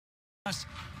us.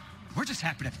 We're just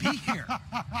happy to be here.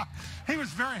 He was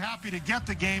very happy to get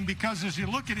the game because as you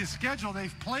look at his schedule,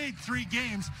 they've played 3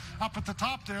 games up at the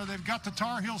top there. They've got the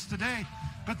Tar Heels today.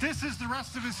 But this is the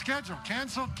rest of his schedule.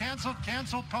 Canceled,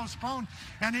 postponed.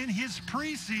 And in his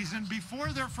preseason, before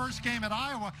their first game at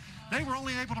Iowa, they were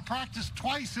only able to practice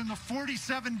twice in the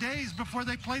 47 days before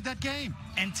they played that game.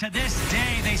 And to this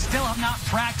day, they still have not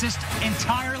practiced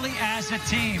entirely as a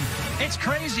team. It's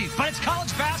crazy, but it's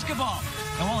college basketball.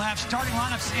 And we'll have starting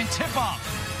lineups in tip-off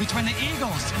between the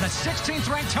Eagles and the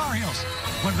 16th-ranked Tar Heels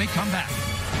when we come back.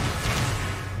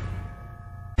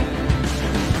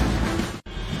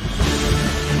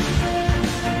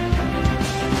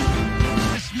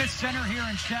 Center here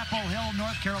in Chapel Hill,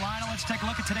 North Carolina. Let's take a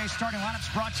look at today's starting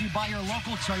lineups brought to you by your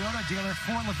local Toyota dealer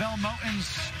for Lavelle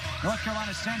Motons, North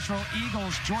Carolina Central,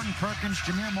 Eagles, Jordan Perkins,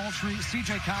 Jameer Moultrie,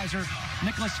 C.J. Kaiser,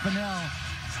 Nicholas Fennell,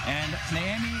 and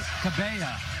Naomi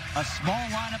Cabella. A small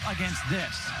lineup against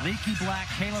this: Leaky Black,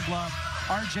 Caleb Love,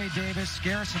 R.J. Davis,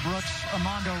 Garrison Brooks,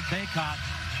 Armando Bacot,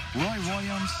 Roy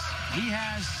Williams. He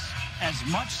has as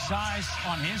much size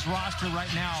on his roster right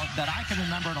now that I can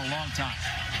remember in a long time.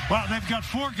 Well, they've got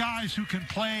 4 guys who can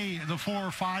play the 4 or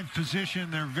 5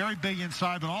 position. They're very big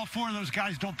inside, but all 4 of those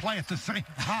guys don't play at the same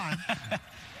time.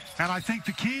 And I think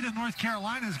the key to North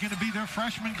Carolina is going to be their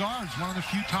freshman guards. One of the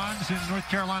few times in North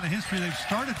Carolina history they've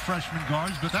started freshman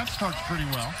guards, but that starts pretty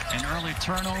well. An early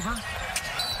turnover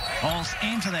falls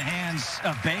into the hands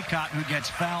of Bacot, who gets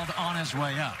fouled on his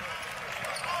way up.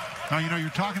 Now, you know, you're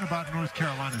talking about North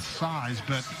Carolina's size,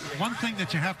 but one thing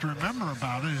that you have to remember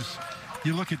about it is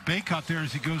you look at Bacot there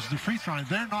as he goes to the free throw line.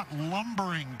 They're not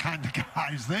lumbering kind of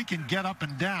guys. They can get up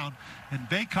and down, and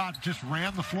Bacot just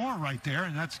ran the floor right there,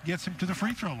 and that gets him to the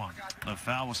free throw line. The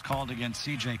foul was called against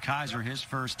C.J. Kaiser, his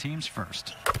first, team's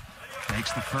first.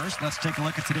 Makes the first. Let's take a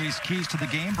look at today's keys to the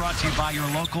game, brought to you by your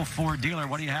local Ford dealer.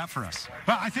 What do you have for us?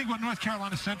 Well, I think what North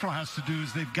Carolina Central has to do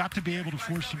is they've got to be able to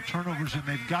force some turnovers, and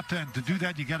they've got to do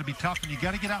that, you got to be tough, and you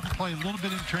got to get out and play a little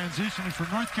bit in transition. And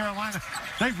for North Carolina,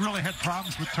 they've really had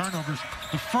problems with turnovers.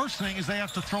 The first thing is they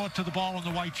have to throw it to the ball in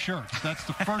the white shirts. That's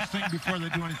the first thing before they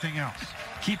do anything else.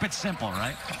 Keep it simple,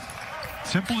 right?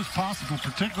 Simple as possible,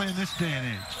 particularly in this day and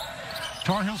age.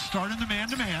 Tar Heels start in the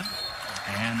man-to-man.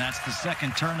 And that's the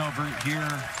second turnover here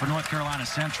for North Carolina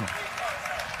Central.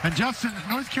 And Justin,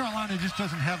 North Carolina just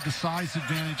doesn't have the size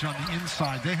advantage on the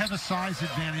inside. They have a size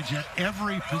advantage at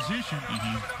every position.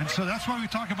 And so that's why we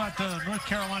talk about the North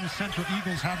Carolina Central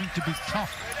Eagles having to be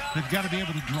tough. They've got to be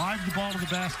able to drive the ball to the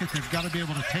basket. They've got to be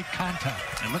able to take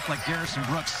contact. It looked like Garrison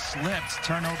Brooks slipped.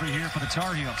 Turnover here for the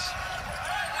Tar Heels.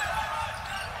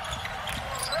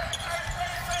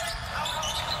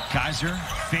 Kaiser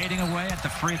fading away at the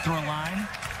free throw line,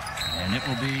 and it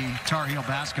will be Tar Heel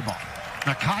basketball.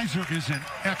 Now, Kaiser is an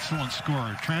excellent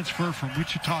scorer. Transfer from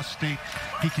Wichita State.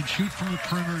 He can shoot from the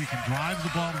perimeter. He can drive the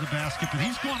ball to the basket, but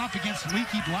he's going up against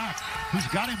Leaky Black, who's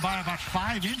got him by about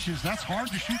 5 inches. That's hard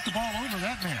to shoot the ball over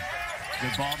that man.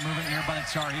 Good ball movement here by the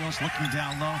Tar Heels, looking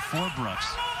down low for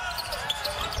Brooks.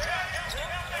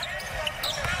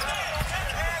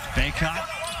 Bacot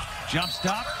jumps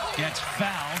up, gets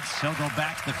fouled, so go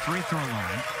back to the free throw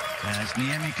line as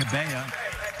Naomi Cabella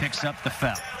picks up the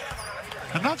foul.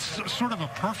 And that's sort of a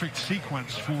perfect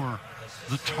sequence for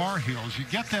the Tar Heels. You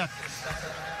get that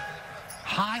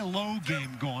high-low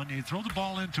game going. You throw the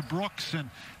ball into Brooks, and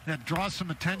that draws some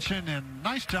attention. And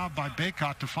nice job by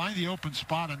Bacot to find the open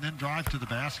spot and then drive to the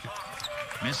basket.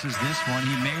 Misses this one.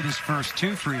 He made his first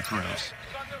 2 free throws.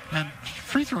 And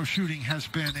free throw shooting has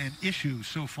been an issue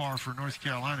so far for North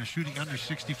Carolina, shooting under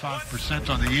 65%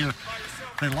 on the year.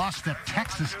 They lost that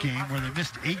Texas game where they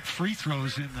missed 8 free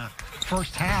throws in the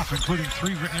first half, including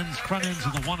 3 front ends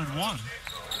of the 1-and-1.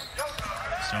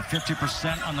 So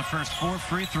 50% on the first 4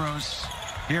 free throws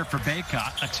here for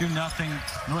Bacot. A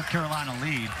 2-0 North Carolina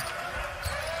lead.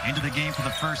 Into the game for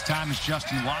the first time is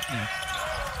Justin Watley.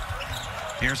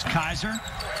 Here's Kaiser,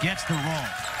 gets the roll.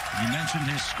 You mentioned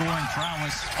his scoring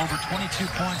prowess, over 22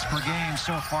 points per game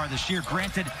so far this year.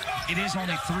 Granted, it is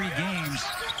only 3 games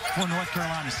for North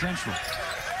Carolina Central.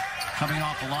 Coming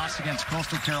off a loss against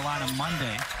Coastal Carolina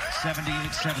Monday,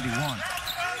 78-71.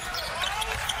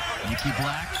 Leaky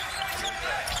Black,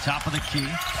 top of the key,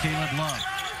 Caleb Love.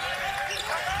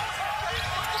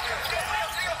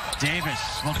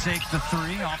 Davis will take the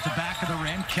 3 off the back of the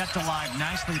rim, kept alive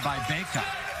nicely by Bacot.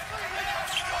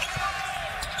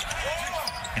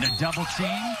 In a double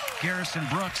team, Garrison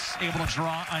Brooks able to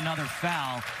draw another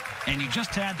foul. And you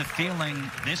just had the feeling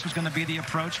this was going to be the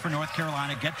approach for North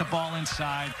Carolina. Get the ball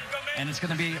inside, and it's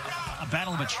going to be a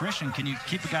battle of attrition. Can you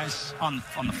keep the guys on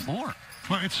the floor?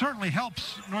 Well, it certainly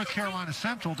helps North Carolina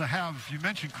Central to have, you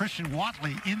mentioned Christian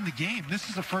Watley in the game. This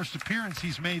is the first appearance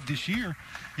he's made this year.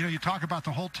 You know, you talk about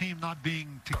the whole team not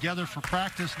being together for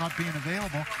practice, not being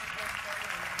available.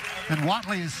 And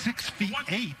Watley is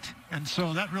 6'8", and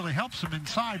so that really helps him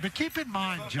inside. But keep in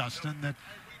mind, Justin, that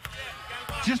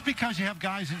just because you have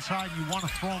guys inside and you want to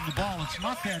throw them the ball, it's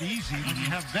not that easy. When you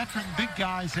have veteran big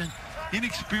guys and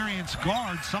inexperienced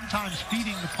guards, sometimes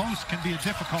feeding the post can be a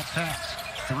difficult task.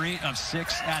 3 of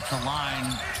 6 at the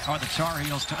line are the Tar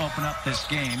Heels to open up this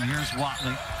game. Here's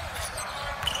Watley.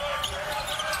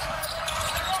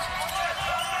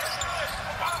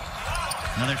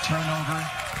 Another turnover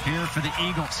here for the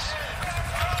Eagles.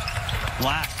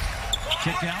 Black,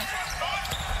 kick out.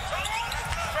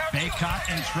 Baycott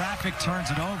in traffic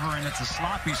turns it over, and it's a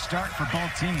sloppy start for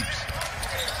both teams.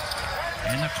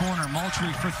 In the corner,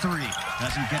 Moultrie for 3.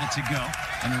 Doesn't get it to go.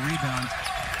 And the rebound.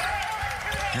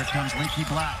 Here comes Leaky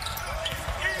Black.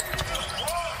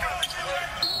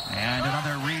 And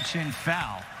another reach-in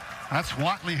foul. That's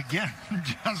Watley again.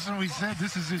 Justin, we said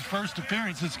this is his first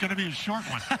appearance. It's going to be a short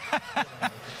one.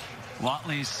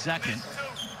 Watley's second.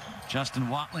 Justin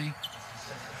Watley.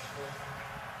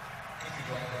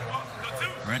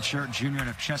 Redshirt junior out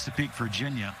of Chesapeake,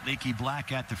 Virginia. Leaky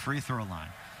Black at the free throw line.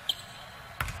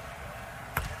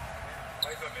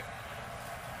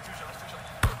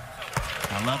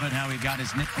 I love it how he got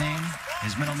his nickname.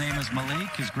 His middle name is Malik.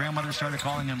 His grandmother started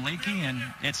calling him Leaky, and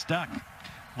it stuck.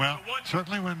 Well,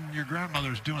 certainly when your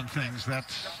grandmother's doing things, you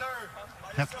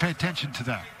have to pay attention to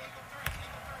that.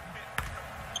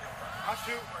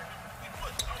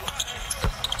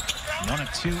 1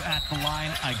 of 2 at the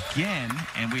line again,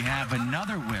 and we have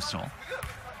another whistle.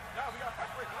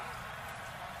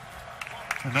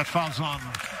 And that foul's on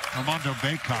Armando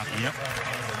Baycott. Yep.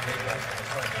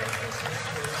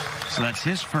 So that's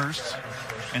his first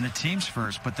and the team's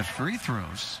first, but the free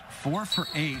throws, 4 for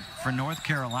 8 for North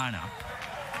Carolina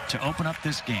to open up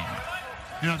this game.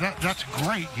 You know, that's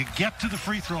great. You get to the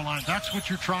free throw line. That's what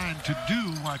you're trying to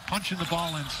do, like punching the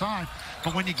ball inside.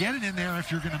 But when you get it in there, if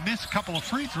you're going to miss a couple of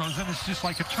free throws, then it's just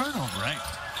like a turnover. Right.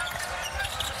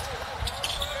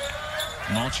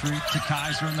 Moultrie to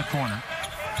Kaiser in the corner.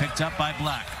 Picked up by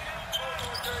Black.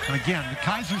 And again, the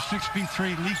Kaiser's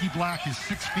 6'3", Leaky Black is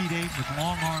 6'8" with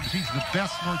long arms. He's the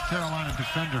best North Carolina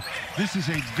defender. This is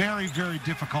a very, very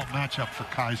difficult matchup for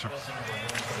Kaiser.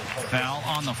 Foul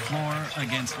on the floor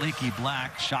against Leaky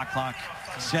Black. Shot clock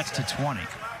sets to 20.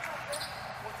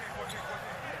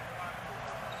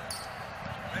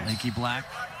 Leaky Black,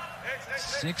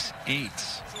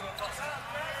 6'8".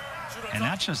 And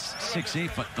not just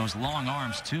 6'8", but those long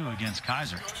arms, too, against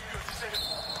Kaiser.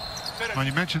 Well,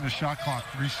 you mentioned the shot clock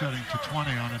resetting to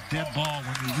 20 on a dead ball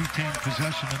when you retain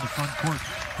possession in the front court.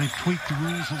 They've tweaked the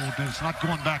rules a little bit. It's not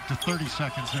going back to 30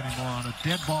 seconds anymore. On a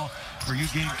dead ball where you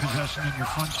gain possession in your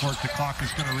front court, the clock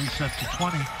is going to reset to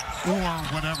 20 or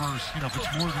whatever. You know, if it's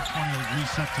more than 20, it'll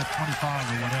reset to 25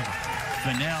 or whatever.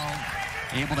 Fennell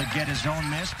able to get his own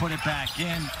miss, put it back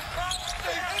in.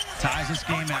 Ties this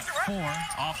game at 4.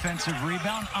 Offensive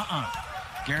rebound,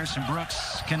 Garrison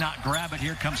Brooks cannot grab it.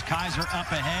 Here comes Kaiser up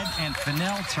ahead, and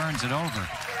Fennell turns it over.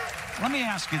 Let me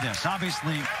ask you this.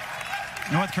 Obviously,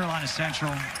 North Carolina Central,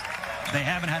 they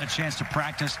haven't had a chance to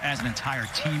practice as an entire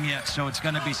team yet, so it's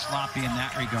going to be sloppy in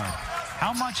that regard.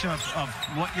 How much of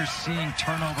what you're seeing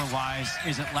turnover-wise,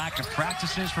 is it lack of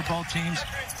practices for both teams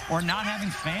or not having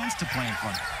fans to play in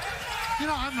front of? You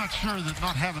know, I'm not sure that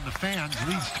not having the fans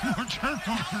leads to more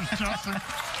turnovers, Justin.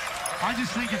 I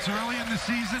just think it's early in the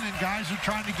season and guys are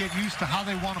trying to get used to how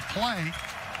they want to play.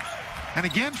 And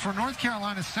again, for North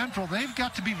Carolina Central, they've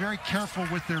got to be very careful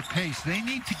with their pace. They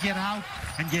need to get out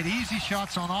and get easy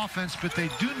shots on offense, but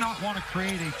they do not want to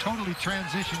create a totally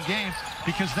transition game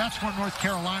because that's where North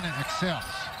Carolina excels.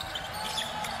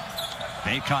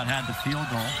 Baycott had the field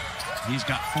goal. He's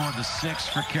got 4 of the 6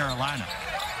 for Carolina.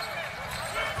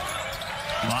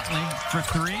 Watley for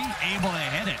 3, able to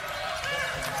hit it.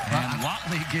 And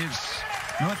Watley gives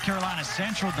North Carolina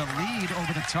Central the lead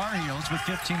over the Tar Heels with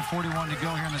 15:41 to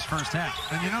go here in this first half.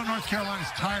 And you know North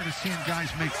Carolina's tired of seeing guys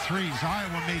make threes.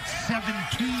 Iowa made 17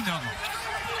 of them.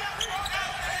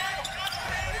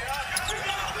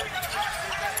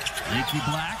 Leaky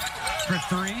Black for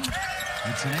 3.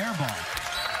 It's an air ball.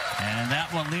 And that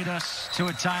will lead us to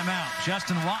a timeout.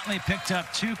 Justin Watley picked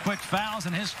up 2 quick fouls,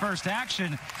 and his first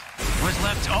action was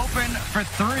left open for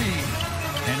 3.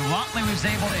 And Watley was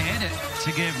able to hit it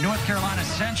to give North Carolina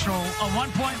Central a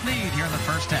 1-point lead here in the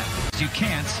first half. You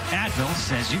can't. Advil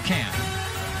says you can.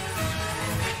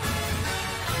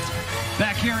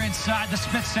 Back here inside the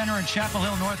Smith Center in Chapel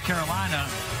Hill, North Carolina.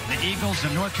 The Eagles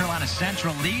of North Carolina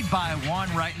Central lead by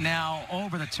 1 right now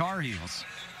over the Tar Heels.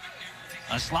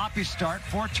 A sloppy start,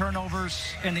 4 turnovers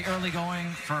in the early going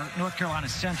for North Carolina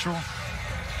Central.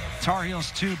 Tar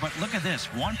Heels 2, but look at this,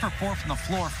 1 for 4 from the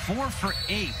floor, 4 for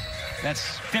 8.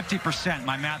 That's 50%.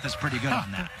 My math is pretty good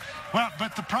on that. Well,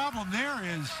 but the problem there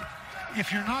is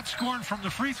if you're not scoring from the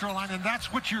free throw line, and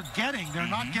that's what you're getting. They're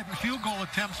not getting field goal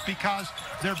attempts because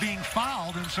they're being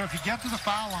fouled. And so if you get to the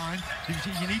foul line,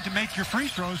 you need to make your free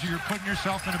throws or you're putting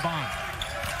yourself in a bind.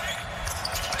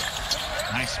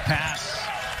 Nice pass.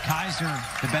 Kaiser,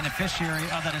 the beneficiary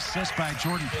of that assist by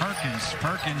Jordan Perkins.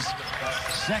 Perkins,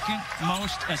 second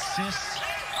most assists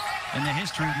in the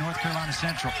history of North Carolina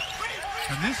Central.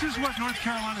 And this is what North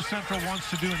Carolina Central wants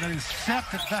to do, and that is set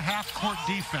the half-court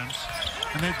defense.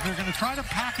 And they're going to try to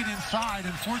pack it inside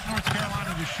and force North Carolina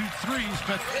to shoot threes.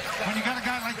 But when you got a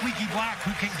guy like Leaky Black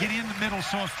who can get in the middle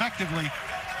so effectively,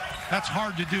 that's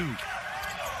hard to do.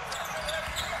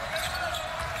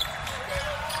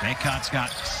 Baycott's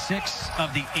got 6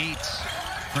 of the 8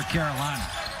 for Carolina.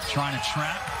 Trying to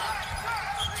trap.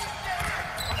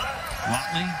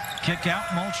 Watley, kick out.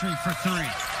 Moultrie for 3.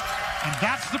 And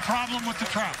that's the problem with the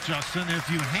trap, Justin. If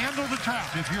you handle the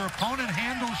trap, if your opponent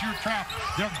handles your trap,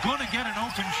 they're going to get an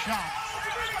open shot.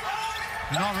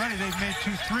 And already they've made 2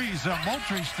 threes.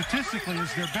 Moultrie, statistically, is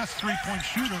their best three-point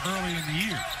shooter early in the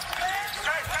year.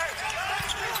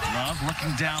 Love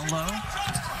looking down low.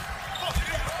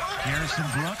 Harrison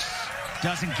Brooks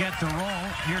doesn't get the roll.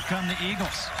 Here come the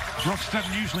Eagles. Brooks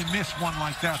doesn't usually miss one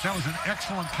like that. That was an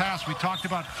excellent pass. We talked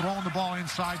about throwing the ball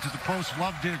inside to the post.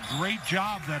 Love did a great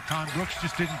job that time. Brooks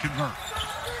just didn't convert.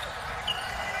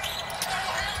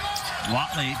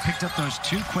 Watley picked up those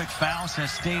 2 quick fouls,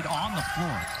 has stayed on the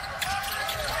floor.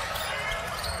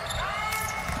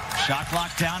 Shot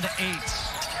clock down to 8.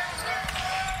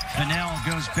 Fennell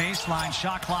goes baseline,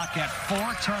 shot clock at 4,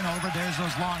 turnover. There's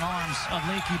those long arms of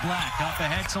Leaky Black. Up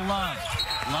ahead to Love.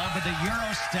 Love with the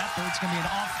Euro step, but it's going to be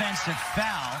an offensive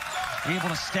foul. Able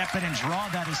to step in and draw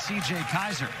that is C.J.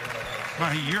 Kaiser.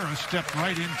 Well, he Euro stepped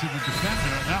right into the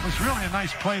defender, and that was really a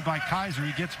nice play by Kaiser.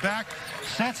 He gets back,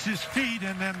 sets his feet,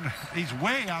 and then he's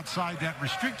way outside that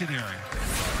restricted area.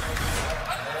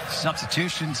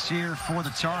 Substitutions here for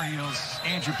the Tar Heels.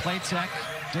 Andrew Platek,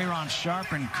 Daron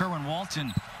Sharp, and Kerwin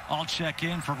Walton all check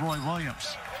in for Roy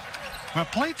Williams. Well,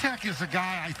 Platek is a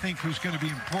guy, I think, who's going to be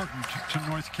important to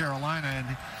North Carolina,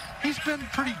 and he's been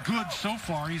pretty good so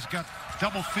far. He's got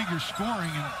double-figure scoring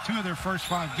in 2 of their first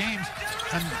 5 games,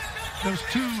 and those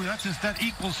 2, that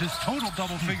equals his total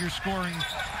double-figure scoring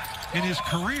in his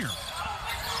career.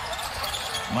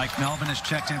 Mike Melvin has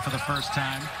checked in for the first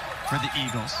time for the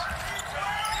Eagles.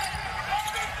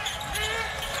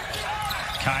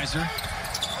 Kaiser,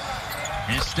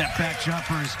 his step-back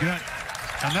jumper is good.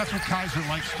 And that's what Kaiser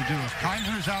likes to do. If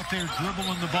Kaiser's out there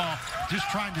dribbling the ball, just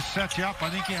trying to set you up, I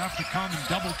think you have to come and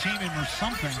double-team him or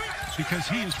something because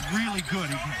he is really good.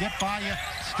 He can get by you,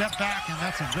 step back, and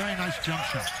that's a very nice jump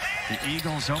shot. The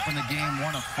Eagles open the game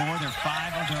 1 of 4. They're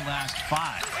 5 of their last 5.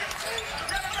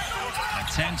 A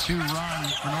 10-2 run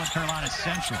for North Carolina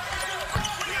Central.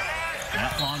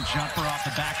 That long jumper off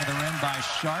the back of the rim by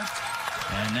Sharp.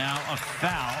 And now a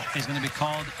foul is going to be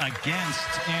called against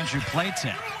Andrew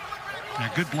Platek. Yeah,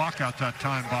 good block out that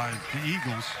time by the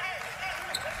Eagles.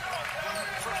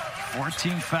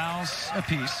 14 fouls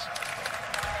apiece.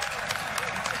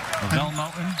 Lavelle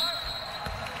Moten.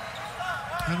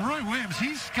 And Roy Williams,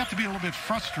 he's got to be a little bit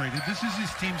frustrated. This is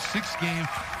his team's 6th game.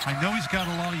 I know he's got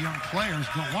a lot of young players,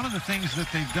 but one of the things that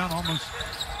they've done almost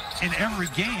in every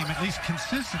game, at least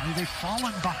consistently, they've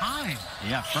fallen behind.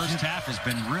 Yeah, first half has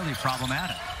been really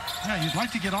problematic. Yeah, you'd like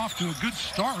to get off to a good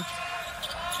start.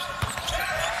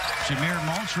 Jameer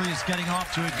Moultrie is getting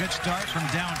off to a good start from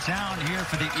downtown here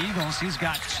for the Eagles. He's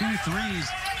got 2 threes,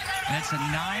 and it's a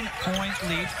 9-point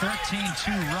lead,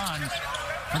 13-2 run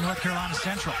for North Carolina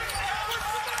Central.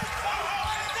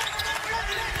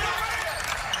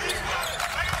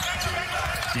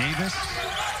 Davis,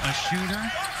 a shooter.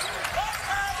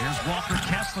 Here's Walker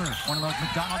Kessler, one of those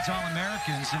McDonald's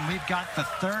All-Americans, and we've got the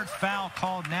 3rd foul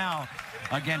called now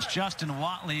against Justin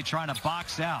Watley trying to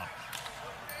box out.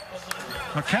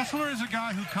 Now, Kessler is a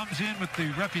guy who comes in with the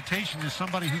reputation as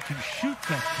somebody who can shoot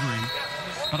that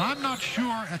 3, but I'm not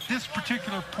sure at this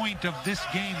particular point of this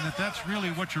game that that's really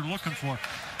what you're looking for.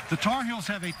 The Tar Heels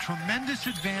have a tremendous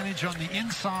advantage on the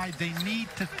inside. They need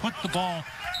to put the ball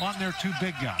on their 2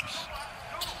 big guys.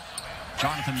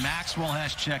 Jonathan Maxwell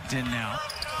has checked in now,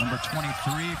 number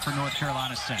 23 for North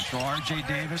Carolina Central. R.J.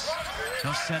 Davis,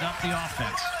 he'll set up the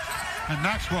offense. And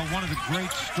Maxwell, one of the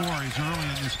great stories early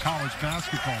in this college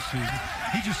basketball season,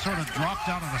 he just sort of dropped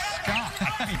out of the sky.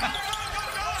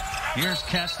 Here's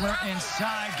Kessler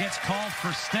inside, gets called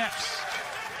for steps.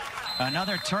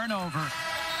 Another turnover,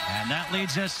 and that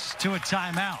leads us to a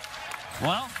timeout.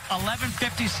 Well,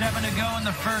 11:57 to go in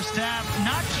the first half.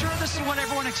 Not sure this is what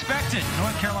everyone expected.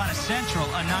 North Carolina Central,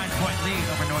 a 9-point lead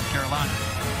over North Carolina.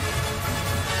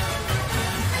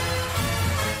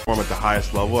 I'm at the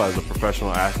highest level as a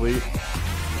professional athlete,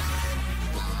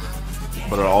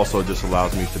 but it also just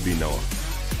allows me to be Noah.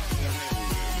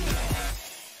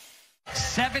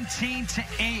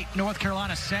 17-8, North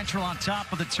Carolina Central on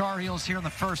top of the Tar Heels here in the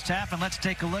first half. And let's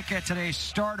take a look at today's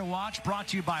Star to Watch, brought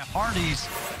to you by Hardee's.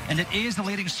 And it is the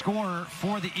leading scorer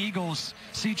for the Eagles,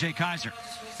 C.J. Kaiser.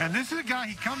 And this is a guy,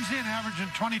 he comes in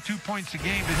averaging 22 points a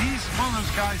game, but he's one of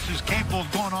those guys who's capable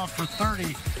of going off for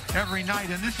 30 every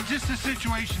night. And this is just a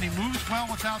situation. He moves well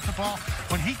without the ball.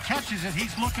 When he catches it,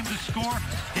 he's looking to score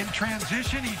in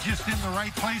transition. He's just in the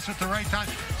right place at the right time.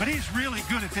 But he's really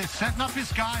good at this, setting up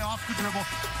his guy off the dribble,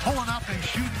 pulling up and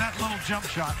shooting that little jump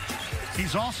shot.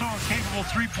 He's also a capable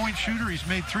three-point shooter. He's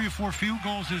made 3 or 4 field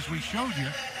goals, as we showed you.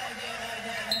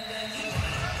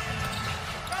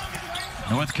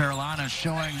 North Carolina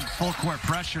showing full court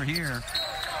pressure here.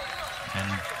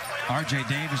 And R.J.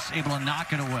 Davis able to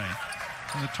knock it away.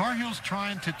 And the Tar Heels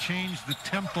trying to change the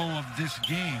tempo of this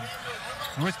game.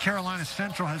 North Carolina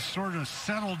Central has sort of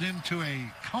settled into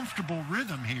a comfortable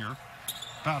rhythm here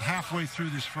about halfway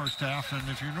through this first half. And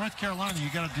if you're North Carolina, you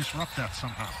got to disrupt that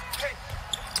somehow.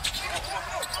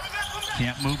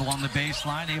 Can't move along the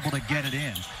baseline, able to get it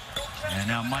in. And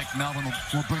now Mike Melvin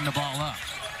will bring the ball up.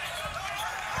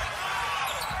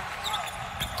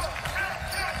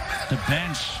 The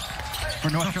bench for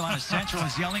North Carolina Central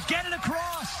is yelling, get it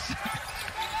across!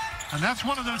 And that's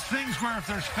one of those things where if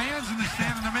there's fans in the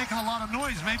stand and they're making a lot of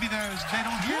noise, maybe they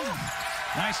don't hear them.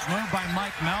 Nice move by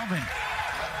Mike Melvin.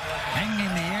 Hanging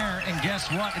in the air, and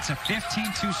guess what? It's a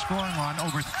 15-2 scoring run,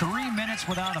 over 3 minutes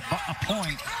without a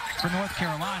point for North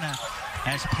Carolina,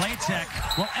 as Platek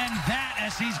will end that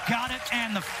as he's got it,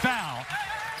 and the foul.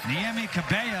 Niemi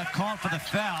Cabella called for the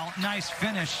foul. Nice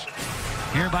finish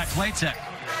here by Platek.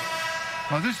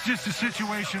 Well, this is just a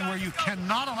situation where you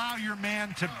cannot allow your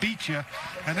man to beat you,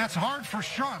 and that's hard for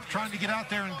Sharp, trying to get out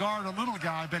there and guard a little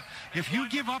guy. But if you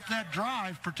give up that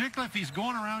drive, particularly if he's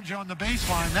going around you on the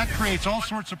baseline, that creates all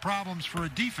sorts of problems for a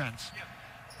defense.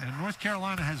 And North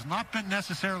Carolina has not been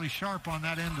necessarily sharp on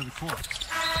that end of the court.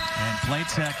 And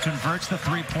Platek converts the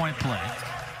three-point play.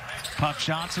 Puff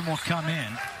Johnson will come in,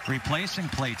 replacing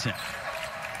Platek.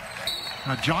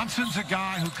 Now, Johnson's a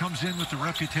guy who comes in with the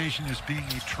reputation as being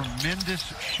a tremendous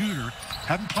shooter.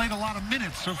 Hadn't played a lot of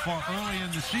minutes so far early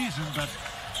in the season, but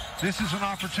this is an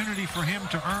opportunity for him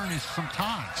to earn some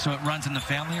time. So it runs in the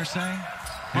family, you're saying?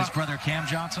 His brother Cam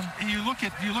Johnson? You look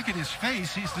at his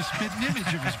face, he's the spitting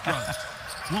image of his brother.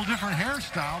 A little different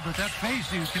hairstyle, but that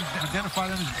face, you can identify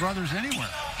them as brothers anywhere.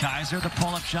 Kaiser, the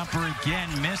pull-up jumper again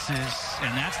misses,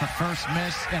 and that's the first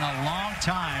miss in a long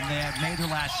time. They have made their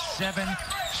last 7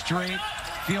 straight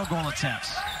field goal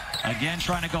attempts. Again,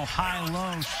 trying to go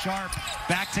high-low, Sharp,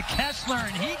 back to Kessler,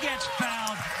 and he gets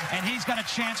fouled, and he's got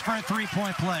a chance for a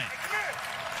three-point play.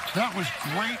 That was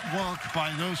great work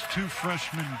by those 2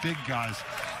 freshman big guys.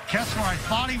 Kessler, I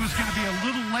thought he was going to be a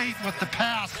little late with the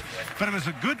pass, but it was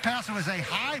a good pass. It was a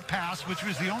high pass, which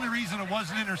was the only reason it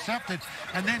wasn't intercepted.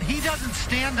 And then he doesn't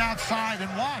stand outside and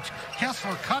watch.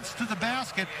 Kessler cuts to the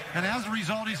basket, and as a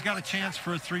result, he's got a chance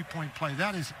for a three-point play.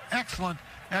 That is excellent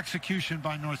execution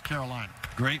by North Carolina.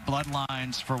 Great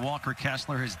bloodlines for Walker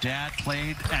Kessler. His dad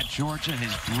played at Georgia.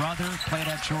 His brother played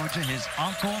at Georgia. His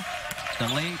uncle, the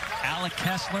late Alec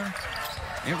Kessler.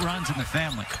 It runs in the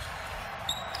family.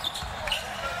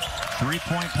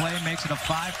 Three-point play makes it a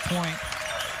 5-point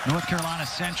North Carolina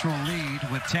Central lead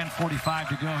with 10:45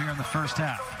 to go here in the first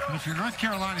half. And if you're North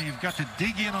Carolina, you've got to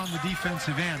dig in on the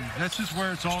defensive end. This is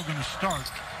where it's all going to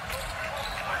start.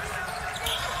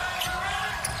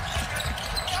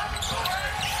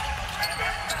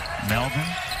 Melvin,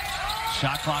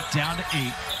 shot clock down to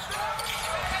 8.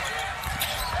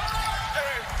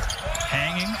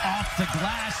 Hanging off the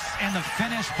glass, and the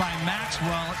finish by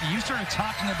Maxwell. You started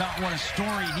talking about what a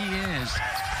story he is.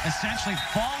 Essentially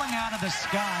falling out of the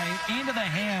sky into the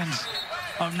hands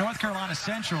of North Carolina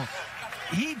Central.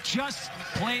 He just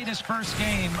played his first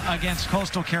game against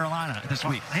Coastal Carolina this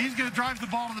week. He's going to drive the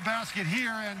ball to the basket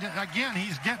here, and again,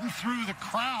 he's getting through the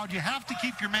crowd. You have to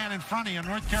keep your man in front of you.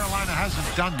 North Carolina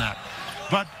hasn't done that.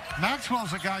 But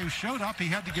Maxwell's a guy who showed up. He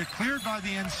had to get cleared by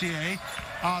the NCAA,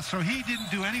 so he didn't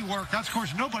do any workouts. Of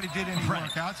course, nobody did any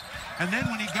workouts. And then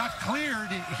when he got cleared,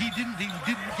 he didn't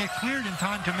get cleared in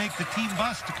time to make the team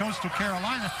bus to Coastal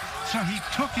Carolina. So he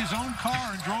took his own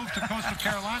car and drove to Coastal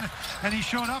Carolina, and he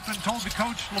showed up and told the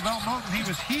coach, Lavelle Moten, he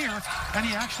was here, and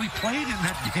he actually played in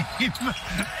that game.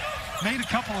 Made a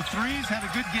couple of threes, had a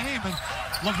good game, and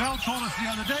Lavelle told us the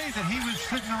other day that he was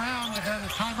sitting around at a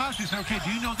timeout. He said, okay,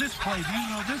 do you know this play? Do you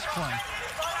know this play?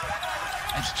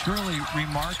 It's truly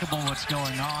remarkable what's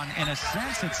going on. In a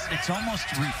sense, it's almost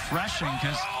refreshing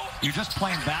because you're just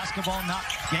playing basketball, not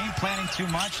game planning too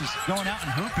much, just going out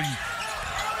and hooping.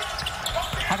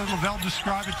 How did Lavelle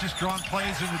describe it? Just drawing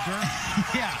plays in the dirt?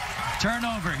 Yeah.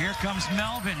 Turnover. Here comes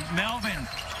Melvin. Melvin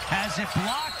has it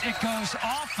blocked. It goes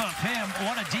off of him.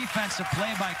 What a defensive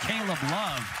play by Caleb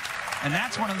Love. And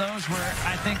that's one of those where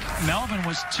I think Melvin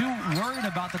was too worried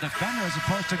about the defender as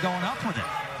opposed to going up with it.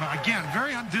 Again,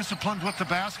 very undisciplined with the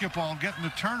basketball, getting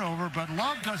the turnover, but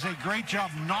Love does a great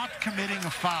job not committing a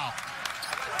foul.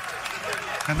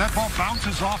 And that ball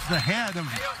bounces off the head of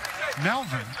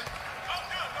Melvin.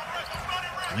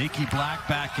 Leaky Black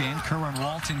back in. Kerwin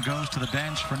Walton goes to the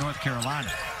bench for North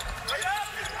Carolina.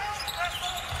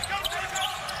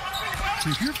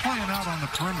 If you're playing out on the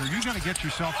perimeter, you got to get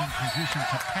yourself in position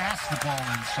to pass the ball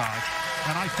inside.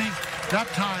 And I think that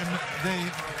time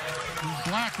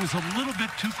Black was a little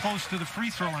bit too close to the free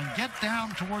throw line. Get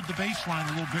down toward the baseline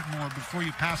a little bit more before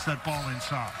you pass that ball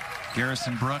inside.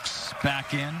 Garrison Brooks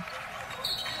back in.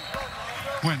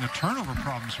 When the turnover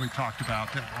problems we talked about,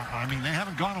 I mean, they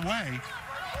haven't gone away.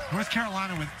 North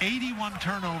Carolina with 81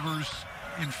 turnovers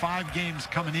in 5 games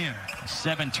coming in.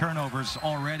 7 turnovers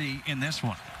already in this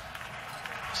one.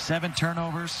 7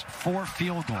 turnovers, 4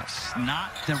 field goals.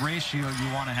 Not the ratio you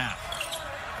want to have.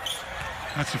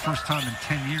 That's the first time in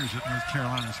 10 years that North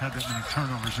Carolina's had that many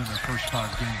turnovers in their first 5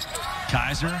 games.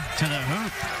 Kaiser to the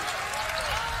hoop.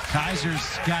 Kaiser's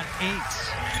got 8.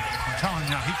 I'm telling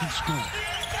you now, he can score.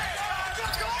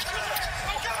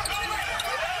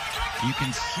 You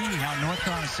can see how North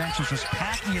Carolina Central is just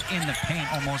packing it in the paint,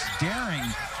 almost daring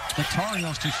the Tar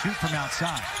Heels to shoot from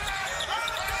outside.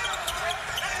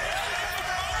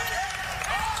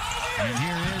 And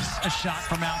here is a shot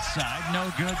from outside. No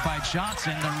good by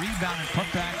Johnson. The rebound and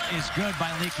putback is good by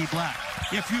Leaky Black.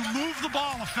 If you move the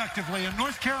ball effectively, and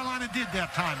North Carolina did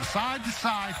that time, side to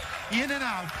side, in and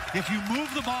out, if you move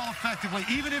the ball effectively,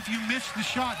 even if you miss the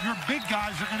shot, your big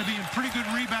guys are going to be in pretty good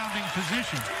rebounding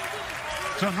position.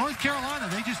 So North Carolina,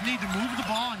 they just need to move the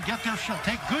ball and get their shot,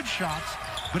 take good shots.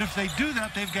 But if they do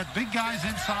that, they've got big guys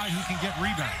inside who can get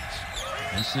rebounds.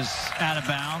 This is out of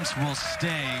bounds. Will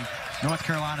stay North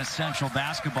Carolina Central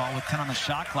basketball with 10 on the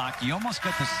shot clock. You almost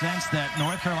get the sense that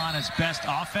North Carolina's best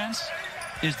offense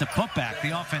is the putback, the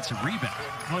offensive rebound.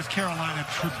 North Carolina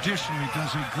traditionally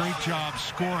does a great job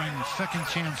scoring second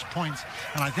chance points,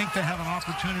 and I think they have an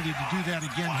opportunity to do that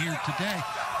again here today,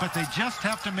 but they just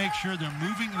have to make sure they're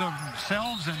moving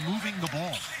themselves and moving the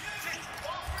ball.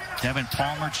 Devin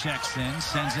Palmer checks in,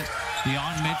 sends it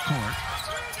beyond midcourt.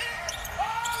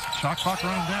 Shot clock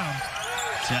running down.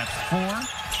 It's at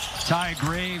 4. Ty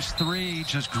Graves' 3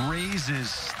 just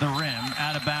grazes the rim.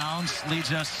 Out of bounds,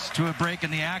 leads us to a break in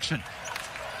the action.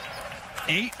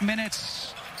 8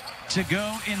 minutes to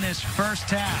go in this first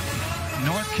half.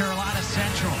 North Carolina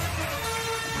Central.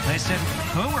 They said,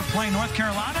 who? We're playing North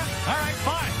Carolina? All right,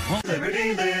 fine. Well,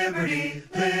 Liberty, liberty,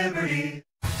 liberty.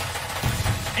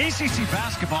 ACC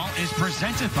basketball is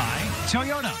presented by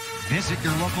Toyota. Visit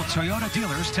your local Toyota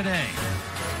dealers today.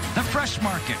 The Fresh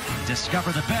Market.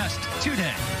 Discover the best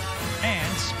today.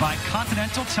 And by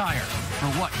Continental Tire for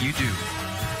what you do.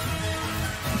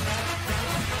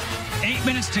 8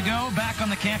 minutes to go back on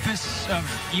the campus of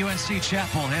UNC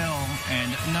Chapel Hill,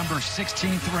 and number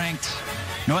 16th ranked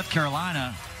North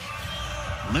Carolina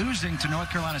losing to North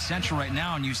Carolina Central right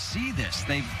now, and you see this.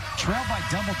 They've trailed by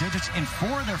double digits in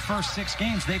 4 of their first 6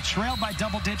 games. They've trailed by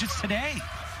double digits today.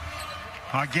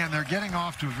 Again, they're getting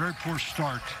off to a very poor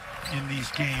start in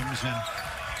these games, and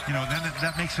then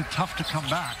that makes it tough to come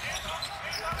back.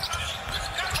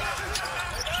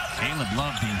 Caleb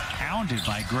Love being pounded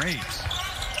by Graves.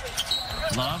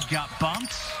 Love got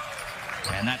bumped,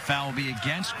 and that foul will be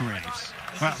against Graves.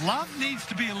 Well, Love needs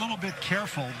to be a little bit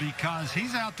careful because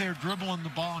he's out there dribbling the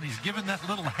ball, and he's giving that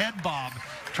little head bob,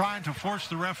 trying to force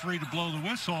the referee to blow the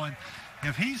whistle. And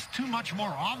if he's too much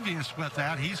more obvious with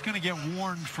that, he's going to get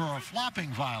warned for a flopping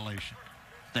violation.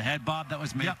 The head bob that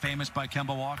was made famous by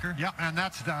Kemba Walker? Yeah, and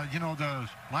that's the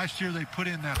last year they put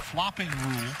in that flopping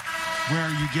rule where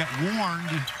you get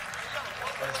warned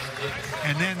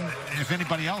And then if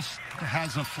anybody else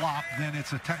has a flop, then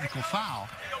it's a technical foul.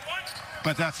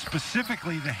 But that's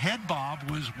specifically the head bob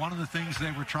was one of the things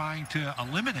they were trying to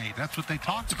eliminate. That's what they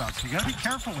talked about. So you got to be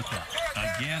careful with that.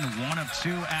 Again, 1 of 2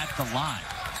 at the line.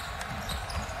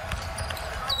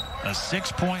 A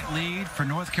 6-point lead for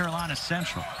North Carolina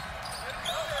Central.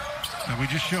 And we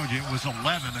just showed you it was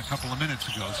 11 a couple of minutes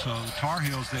ago. So the Tar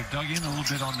Heels, they've dug in a little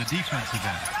bit on the defensive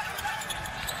end.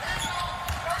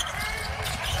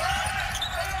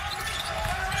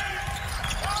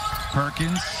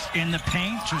 Perkins in the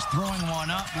paint, just throwing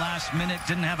one up last minute,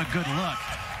 didn't have a good look.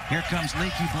 Here comes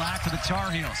Leaky Black for the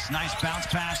Tar Heels. Nice bounce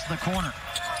pass to the corner.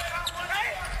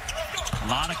 A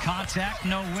lot of contact,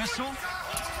 no whistle,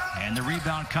 and the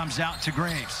rebound comes out to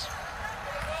Graves.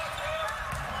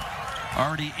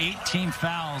 Already 18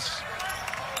 fouls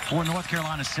for North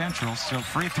Carolina Central, so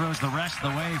free throws the rest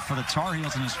of the way for the Tar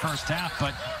Heels in this first half,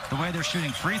 but the way they're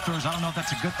shooting free throws, I don't know if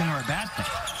that's a good thing or a bad thing.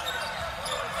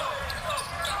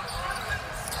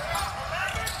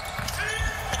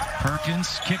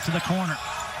 Perkins, kick to the corner.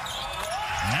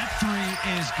 And that three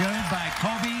is good by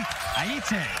Kobe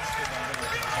Aite.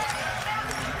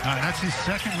 That's his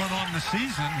second one on the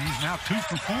season. He's now 2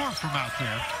 for 4 from out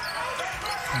there.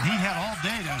 And he had all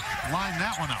day to line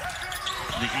that one up.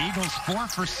 The Eagles 4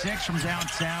 for 6 from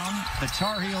downtown. The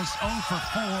Tar Heels 0 for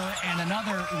 4 and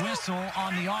another whistle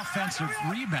on the offensive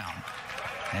rebound.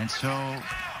 And so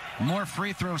more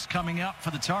free throws coming up for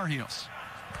the Tar Heels.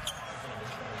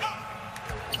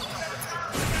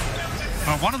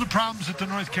 One of the problems that the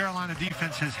North Carolina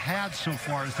defense has had so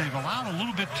far is they've allowed a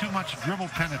little bit too much dribble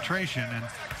penetration, and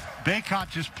Baycott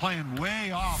just playing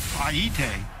way off Aite.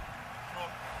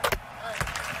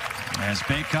 As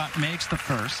Baycott makes the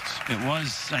first, it was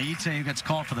Aite who gets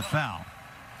called for the foul.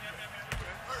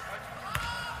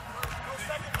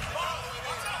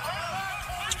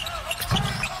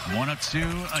 One of 2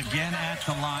 again at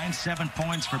the line, 7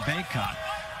 points for Baycott.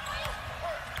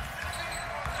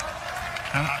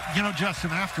 And, you know,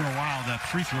 Justin, after a while, that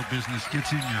free throw business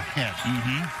gets in your head. You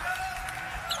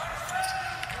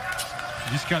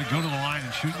just got to go to the line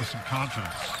and shoot with some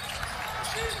confidence.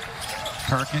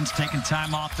 Perkins taking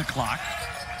time off the clock.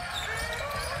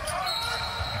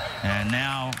 And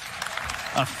now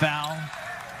a foul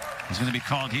is going to be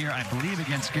called here, I believe,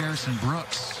 against Garrison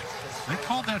Brooks. They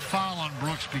called that foul on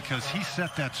Brooks because he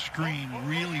set that screen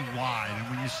really wide. And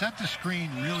when you set the screen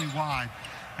really wide,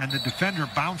 and the defender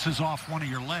bounces off one of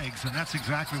your legs, and that's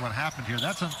exactly what happened here.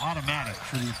 That's an automatic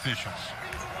for the officials.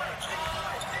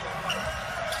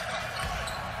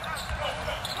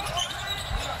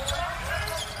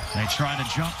 They try to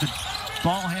jump the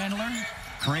ball handler,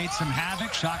 create some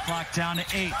havoc, shot clock down to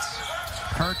 8.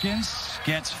 Perkins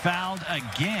gets fouled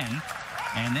again,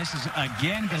 and this is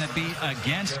again going to be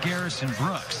against Garrison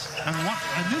Brooks. And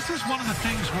this is one of the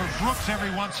things where Brooks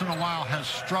every once in a while has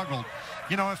struggled.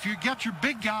 You know, if you get your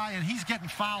big guy and he's getting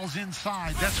fouls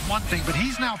inside, that's one thing. But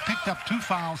he's now picked up 2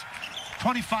 fouls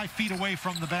 25 feet away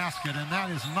from the basket, and that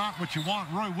is not what you want.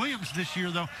 Roy Williams this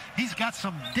year, though, he's got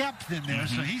some depth in there,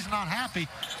 so he's not happy.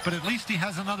 But at least he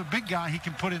has another big guy he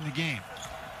can put in the game.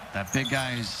 That big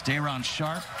guy is Dayron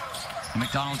Sharp, a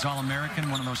McDonald's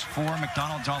All-American, one of those 4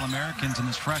 McDonald's All-Americans in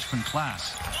his freshman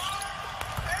class.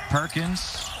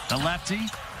 Perkins, the lefty,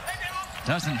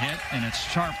 doesn't hit, and it's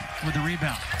Sharp with the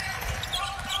rebound.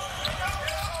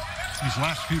 These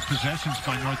last few possessions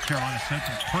by North Carolina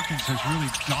Central, Perkins has really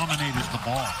dominated the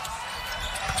ball.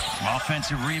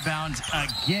 Offensive rebound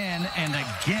again and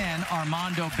again.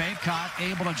 Armando Baycott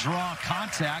able to draw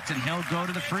contact, and he'll go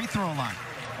to the free throw line.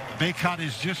 Baycott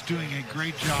is just doing a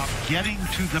great job getting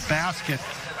to the basket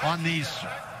on these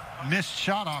missed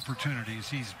shot opportunities.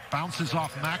 He bounces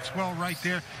off Maxwell right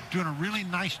there, doing a really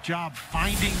nice job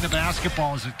finding the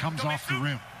basketball as it comes off the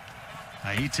rim.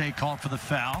 Aite called for the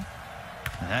foul.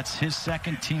 That's his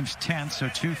second, team's 10th, so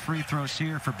 2 free throws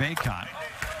here for Baycott.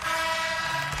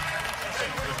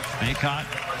 Baycott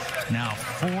now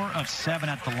 4 of 7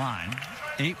 at the line,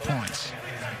 8 points.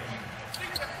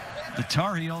 The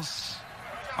Tar Heels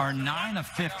are 9 of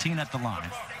 15 at the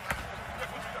line.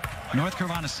 North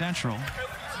Carolina Central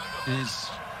is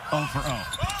 0 for 0.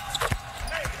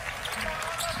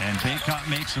 And Baycott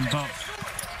makes them both.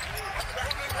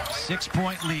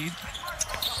 6-point lead.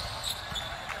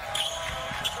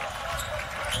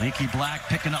 Leaky Black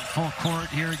picking up full court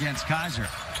here against Kaiser.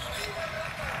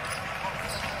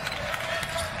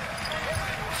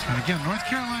 And again, North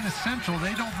Carolina Central,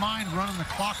 they don't mind running the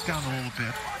clock down a little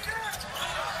bit.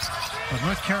 But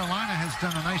North Carolina has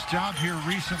done a nice job here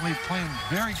recently, playing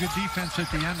very good defense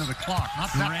at the end of the clock. Not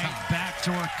that great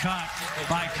backdoor cut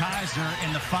by Kaiser,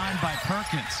 and the find by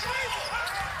Perkins.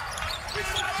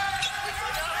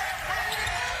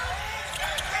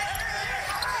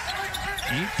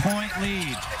 Eight-point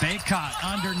lead. Baycott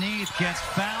underneath gets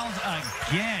fouled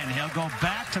again. He'll go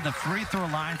back to the free throw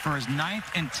line for his 9th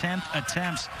and 10th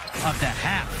attempts of the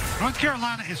half. North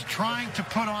Carolina is trying to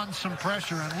put on some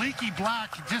pressure, and Leaky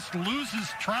Black just loses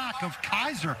track of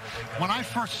Kaiser. When I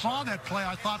first saw that play,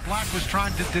 I thought Black was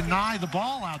trying to deny the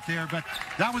ball out there, but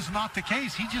that was not the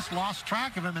case. He just lost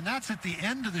track of him, and that's at the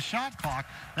end of the shot clock.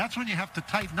 That's when you have to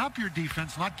tighten up your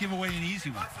defense, not give away an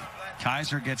easy one.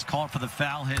 Kaiser gets called for the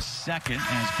foul, his second,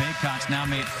 as Baycott's now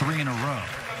made 3 in a row.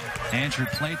 Andrew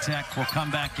Platek will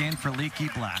come back in for Leaky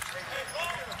Black.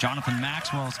 Jonathan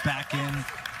Maxwell's back in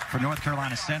for North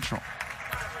Carolina Central.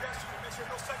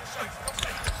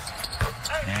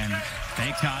 And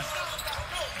Baycott,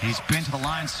 he's been to the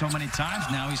line so many times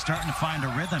now, he's starting to find a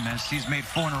rhythm as he's made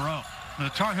 4 in a row. The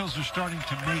Tar Heels are starting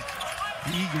to make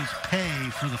the Eagles pay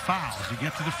for the fouls. You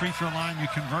get to the free throw line, you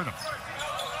convert them.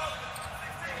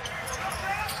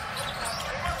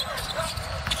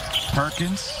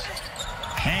 Perkins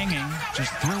hanging,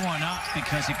 just threw one up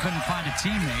because he couldn't find a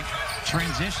teammate.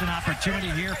 Transition opportunity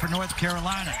here for North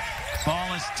Carolina.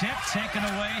 Ball is tipped, taken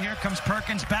away. Here comes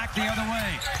Perkins back the other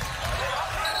way.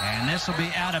 And this will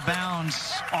be out of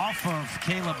bounds off of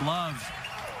Caleb Love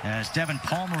as Devin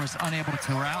Palmer was unable to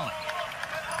corral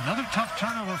it. Another tough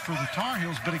turnover for the Tar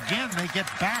Heels, but again, they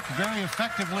get back very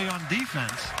effectively on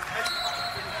defense.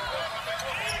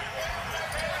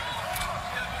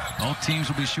 Both teams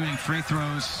will be shooting free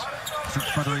throws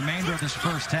for the remainder of this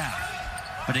first half.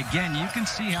 But again, you can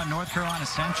see how North Carolina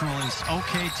Central is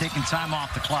okay taking time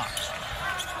off the clock.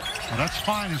 Well, that's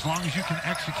fine as long as you can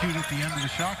execute at the end of the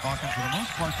shot clock, and for the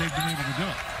most part, they've been able to do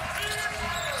it.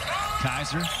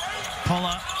 Kaiser, pull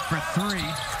up for 3.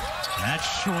 That's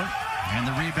short, and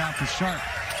the rebound for Sharp.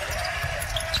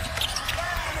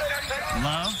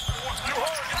 Love.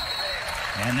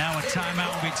 And now a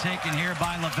timeout will be taken here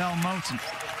by Lavelle Moten.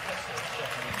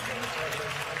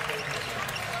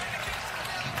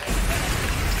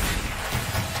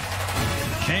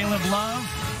 Caleb Love,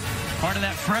 part of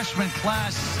that freshman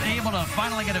class, able to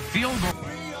finally get a field goal.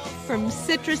 From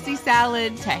citrusy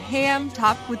salad to ham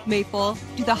topped with maple,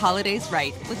 do the holidays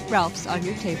right with Ralph's on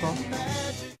your table.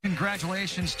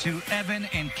 Congratulations to Evan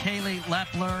and Kaylee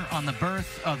Lepler on the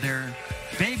birth of their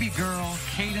baby girl,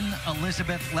 Kaden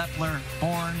Elizabeth Lepler,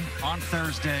 born on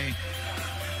Thursday.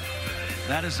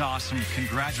 That is awesome.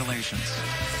 Congratulations.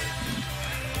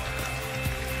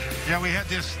 Yeah, we had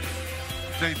this.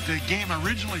 The game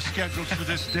originally scheduled for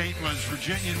this date was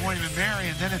Virginia and William & Mary,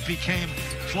 and then it became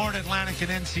Florida Atlantic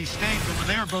and NC State. But when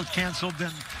they were both canceled,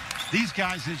 then these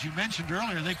guys, as you mentioned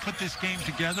earlier, they put this game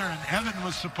together, and Evan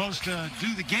was supposed to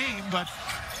do the game, but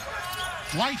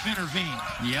life intervened.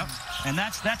 Yep, and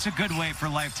that's a good way for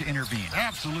life to intervene.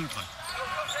 Absolutely.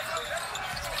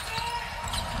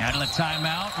 Out of the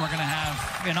timeout, we're going to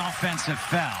have an offensive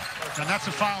foul. And that's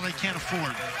a foul they can't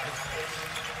afford.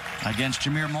 Against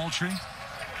Jameer Moultrie.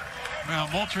 Well,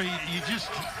 Moultrie,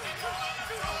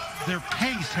 their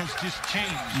pace has just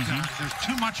changed. There's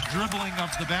too much dribbling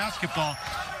of the basketball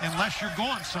unless you're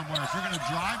going somewhere. If you're going to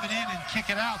drive it in and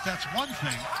kick it out, that's one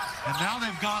thing. And now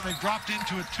they've dropped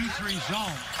into a 2-3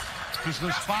 zone because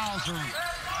those fouls are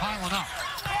piling up.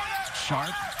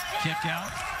 Sharp, kick out.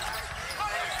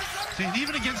 See, and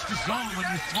even against the zone, when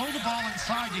you throw the ball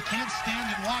inside, you can't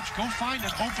stand and watch. Go find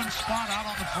an open spot out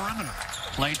on the perimeter.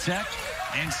 Platek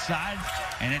inside,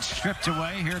 and it's stripped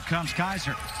away. Here comes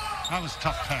Kaiser. That was a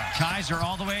tough pass. Kaiser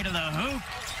all the way to the hoop,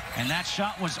 and that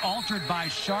shot was altered by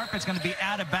Sharp. It's going to be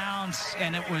out of bounds,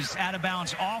 and it was out of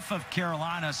bounds off of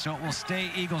Carolina, so it will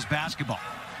stay Eagles basketball.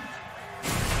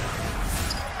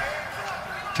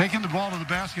 Taking the ball to the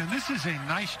basket, and this is a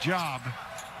nice job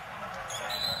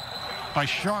by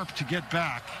Sharp to get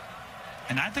back.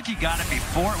 And I think he got it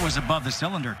before it was above the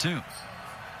cylinder, too.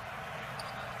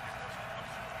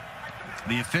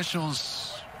 The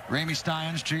officials, Ramey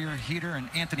Steins, J.R. Heater, and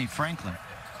Anthony Franklin.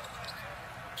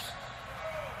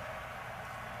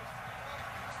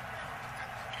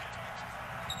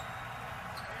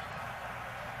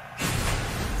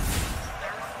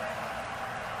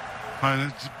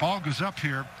 The ball goes up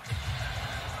here.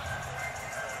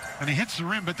 And he hits the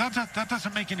rim, but that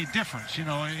doesn't make any difference. You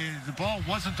know, the ball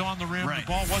wasn't on the rim. Right. The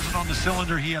ball wasn't on the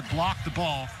cylinder. He had blocked the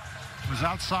ball. It was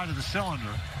outside of the cylinder.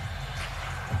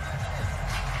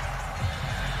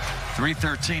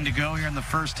 3:13 to go here in the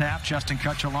first half. Justin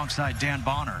Kutcher alongside Dan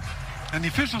Bonner. And the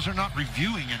officials are not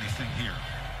reviewing anything here.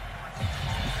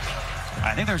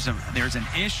 I think there's an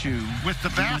issue with the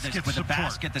basket with the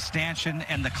basket, the stanchion,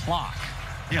 and the clock.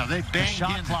 Yeah, they banged the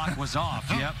shot in. clock was off.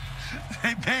 Yep.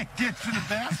 They banked into the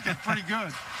basket pretty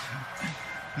good.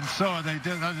 And so they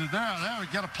did. There, we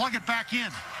got to plug it back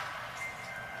in.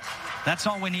 That's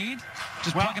all we need?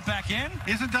 Just plug it back in?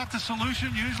 Isn't that the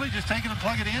solution usually? Just take it and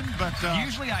plug it in? But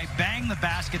usually I bang the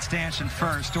basket stanchion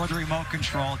first or the remote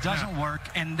control. It doesn't work,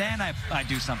 and then I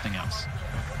do something else.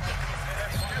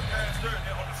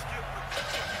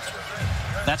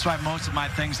 That's why most of my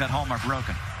things at home are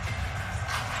broken.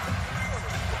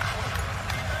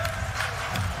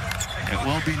 It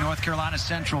will be North Carolina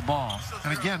Central ball.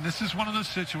 And again, this is one of those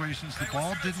situations. The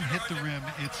ball didn't hit the rim.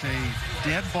 It's a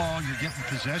dead ball. You're getting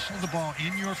possession of the ball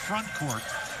in your front court.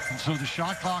 And so the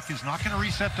shot clock is not going to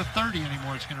reset to 30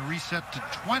 anymore. It's going to reset to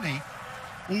 20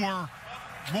 or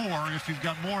more if you've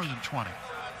got more than 20. It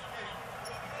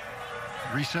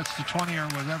resets to 20 or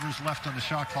whatever's left on the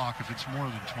shot clock if it's more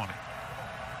than 20.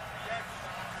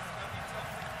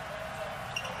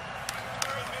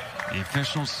 The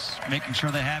officials making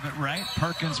sure they have it right.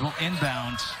 Perkins will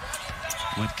inbound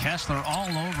with Kessler all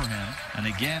over him. And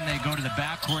again, they go to the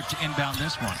backcourt to inbound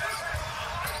this one.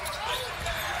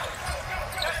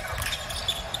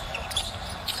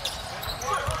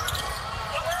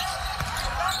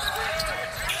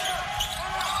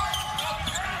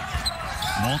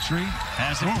 Moultrie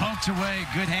has it poked away.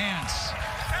 Good hands.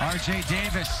 R.J.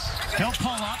 Davis, he'll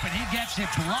pull up and he gets it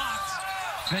blocked.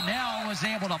 Fennell was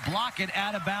able to block it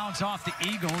out of bounds off the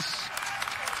Eagles.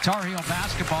 Tar Heel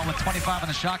basketball with 25 on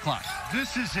the shot clock.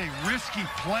 This is a risky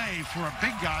play for a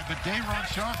big guy, but Day'Ron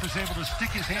Sharpe was able to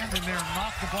stick his hand in there and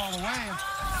knock the ball away. And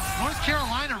North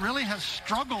Carolina really has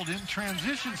struggled in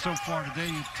transition so far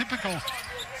today. A typical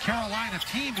Carolina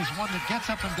team is one that gets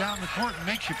up and down the court and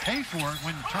makes you pay for it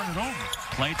when you turn it over.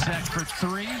 Play check for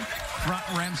three. Front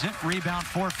rims it. Rebound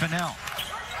for Fennell.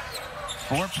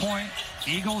 4-point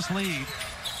Eagles lead.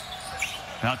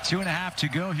 About 2.5 to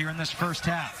go here in this first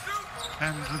half.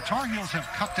 And the Tar Heels have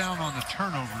cut down on the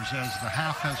turnovers as the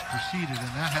half has proceeded,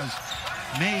 and that has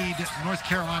made North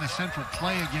Carolina Central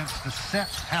play against the set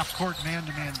half-court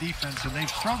man-to-man defense, and they've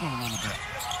struggled a little bit.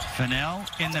 Fennell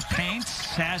in the paint,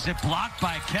 has it blocked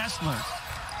by Kessler.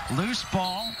 Loose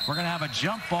ball. We're going to have a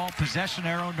jump ball, possession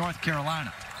arrow, North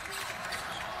Carolina.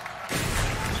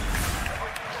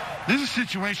 This is a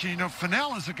situation, you know,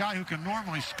 Fennell is a guy who can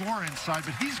normally score inside,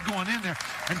 but he's going in there.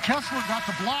 And Kessler got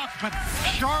the block, but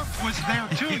Sharpe was there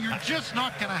too. You're just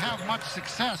not going to have much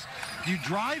success. You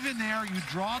drive in there, you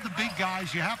draw the big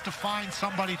guys, you have to find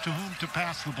somebody to whom to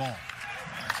pass the ball.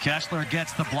 Kessler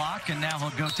gets the block, and now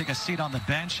he'll go take a seat on the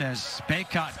bench as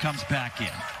Baycott comes back in.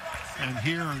 And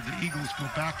here the Eagles go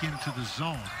back into the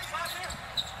zone.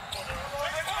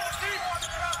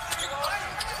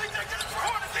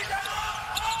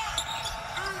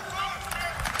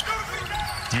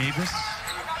 Davis.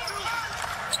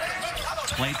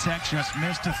 Playtech just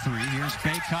missed a three. Here's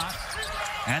Baycott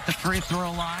at the free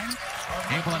throw line.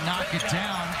 Able to knock it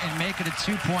down and make it a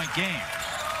 2-point game.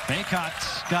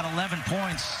 Baycott's got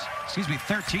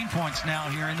 13 points now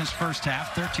here in this first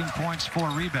half. 13 points, 4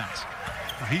 rebounds.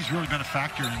 Well, he's really been a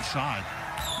factor inside.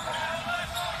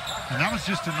 And that was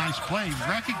just a nice play.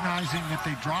 Recognizing that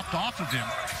they dropped off of him,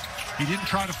 he didn't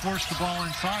try to force the ball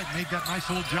inside, made that nice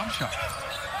little jump shot.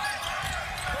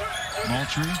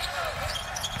 Moultrie,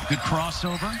 good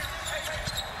crossover.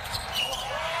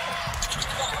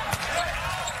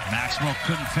 Maxwell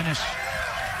couldn't finish.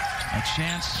 A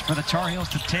chance for the Tar Heels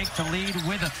to take the lead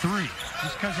with a three.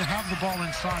 Just because you have the ball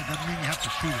inside doesn't mean you have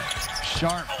to shoot it.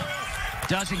 Sharpe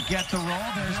doesn't get the roll.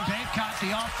 There's Baycott,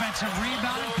 the offensive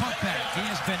rebound and putback. He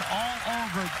has been all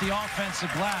over the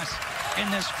offensive glass in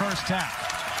this first half.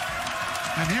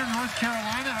 And here North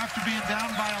Carolina, after being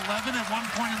down by 11 at one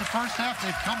point in the first half,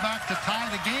 they've come back to tie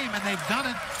the game, and they've done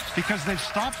it because they've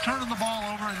stopped turning the ball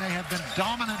over and they have been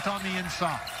dominant on the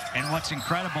inside. And what's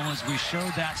incredible is we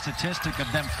showed that statistic of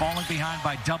them falling behind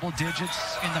by double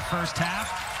digits in the first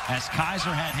half as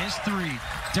Kaiser had his three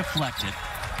deflected.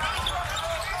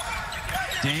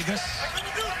 Davis.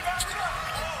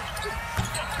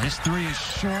 His three is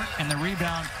short, and the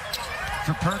rebound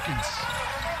for Perkins.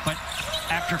 But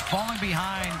after falling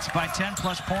behind by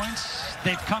 10-plus points,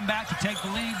 they've come back to take the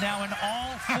lead now in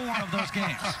all 4 of those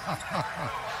games.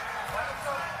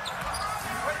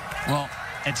 Well,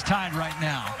 it's tied right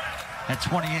now at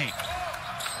 28.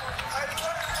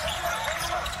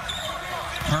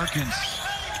 Perkins,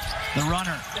 the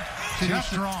runner, too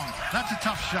strong. That's a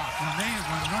tough shot. When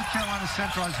North Carolina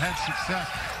Central has had success,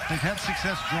 they've had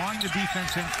success drawing the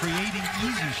defense and creating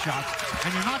easy shots.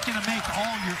 And you're not going to make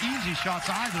all your easy shots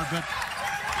either, but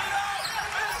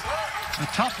the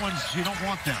tough ones, you don't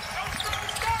want them.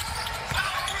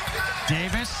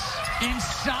 Davis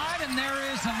inside, and there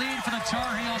is the lead for the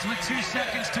Tar Heels with 2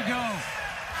 seconds to go.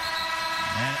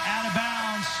 And out of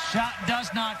bounds, shot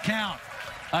does not count.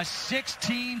 A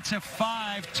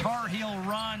 16-5 Tar Heel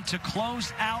run to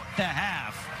close out the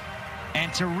half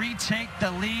and to retake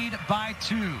the lead by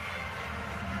 2.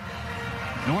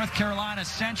 North Carolina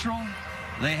Central,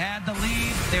 they had the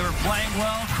lead. They were playing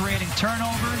well, creating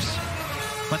turnovers,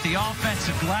 but the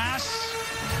offensive glass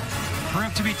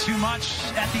proved to be too much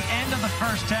at the end of the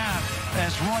first half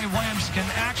as Roy Williams can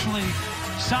actually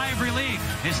sigh of relief.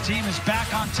 His team is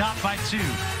back on top by 2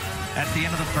 at the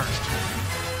end of the first.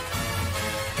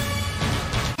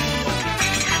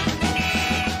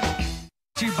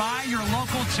 To buy your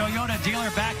local Toyota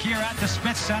dealer back here at the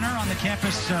Smith Center on the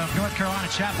campus of North Carolina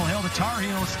Chapel Hill. The Tar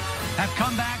Heels have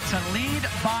come back to lead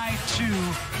by 2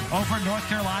 over North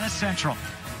Carolina Central.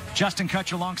 Justin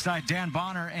Kutcher alongside Dan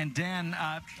Bonner. And Dan,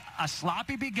 a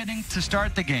sloppy beginning to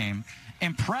start the game.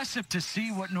 Impressive to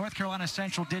see what North Carolina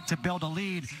Central did to build a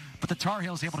lead, but the Tar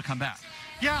Heels able to come back.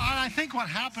 Yeah, and I think what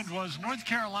happened was North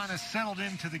Carolina settled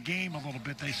into the game a little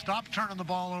bit. They stopped turning the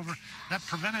ball over. That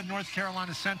prevented North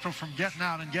Carolina Central from getting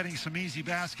out and getting some easy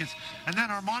baskets. And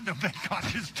then Armando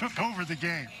Bacot just took over the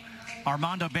game.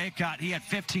 Armando Bacot, he had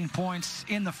 15 points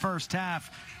in the first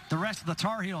half. The rest of the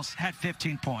Tar Heels had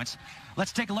 15 points.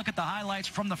 Let's take a look at the highlights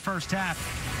from the first half.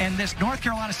 And this North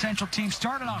Carolina Central team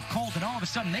started off cold, and all of a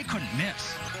sudden they couldn't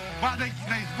miss. Well,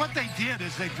 what they did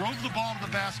is they drove the ball to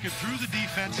the basket through the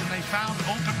defense, and they found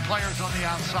open players on the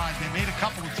outside. They made a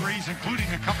couple of threes, including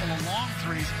a couple of long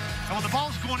threes. And when the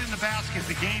ball's going in the basket,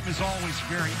 the game is always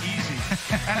very easy.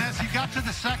 And as you got to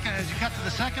the second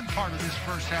part of this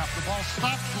first half, the ball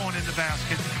stopped going in the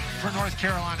basket for North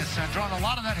Carolina Central. And a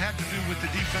lot of that had to do with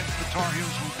the defense the Tar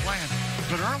Heels were playing.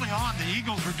 But early on, the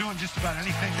Eagles were doing just about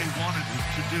anything they wanted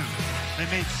to do. They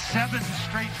made 7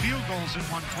 straight field goals at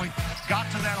one point, got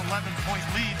to that 11-point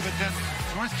lead, but then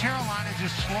North Carolina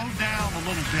just slowed down a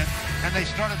little bit, and they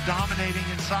started dominating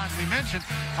inside. We mentioned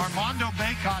Armando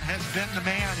Bacot has been the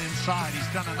man inside.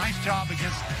 He's done a nice job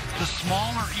against the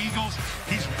smaller Eagles.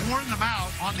 He's worn them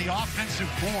out on the offensive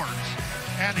boards,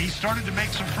 and he started to make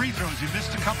some free throws. He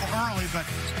missed a couple early, but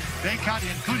Bacot,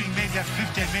 including made a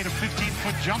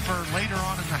 15-foot jumper later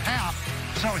on in the half.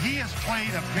 So he has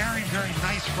played a very, very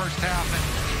nice first half,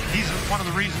 and he's one of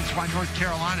the reasons why North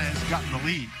Carolina has gotten the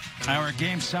lead. Our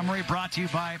game summary brought to you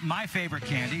by my favorite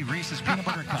candy, Reese's Peanut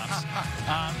Butter Cups.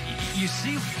 You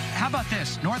see, how about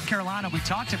this? North Carolina, we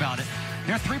talked about it.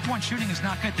 Their three-point shooting is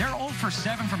not good. They're 0 for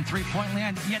 7 from three-point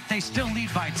land, yet they still lead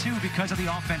by 2 because of the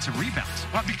offensive rebounds.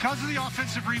 Well, because of the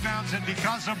offensive rebounds and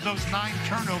because of those 9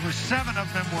 turnovers, 7 of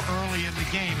them were early in the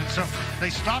game. And so they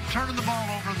stopped turning the ball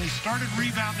over. They started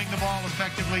rebounding the ball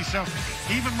effectively. So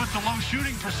even with the low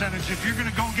shooting percentage, if you're going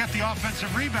to go get the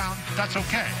offensive rebound, that's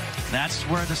okay. That's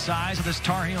where the size of this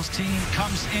Tar Heels team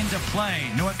comes into play.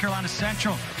 North Carolina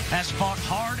Central has fought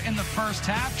hard in the first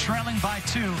half, trailing by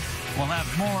 2. We'll have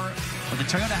more of the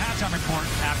Toyota Halftime Report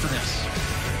after this.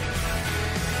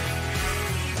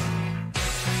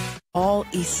 All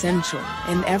essential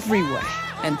in every way,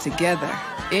 and together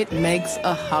it makes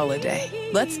a holiday.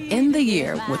 Let's end the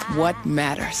year with what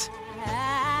matters.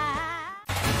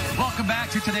 Welcome back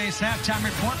to today's Halftime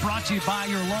Report, brought to you by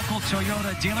your local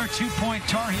Toyota dealer. 2-point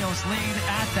Tar Heels lead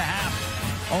at the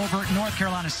half over North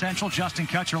Carolina Central. Justin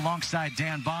Kutcher alongside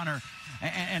Dan Bonner.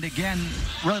 And again,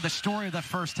 really the story of the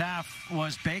first half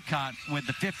was Bacot with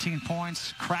the 15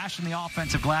 points, crashing the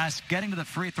offensive glass, getting to the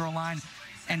free throw line,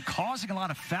 and causing a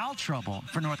lot of foul trouble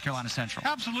for North Carolina Central.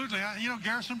 Absolutely. You know,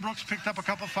 Garrison Brooks picked up a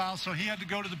couple fouls, so he had to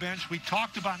go to the bench. We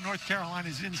talked about North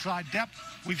Carolina's inside depth.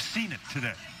 We've seen it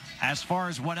today. As far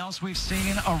as what else we've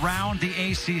seen around the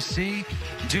ACC,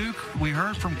 Duke, we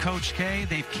heard from Coach K.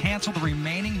 They've canceled the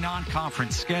remaining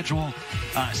non-conference schedule.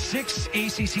 6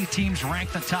 ACC teams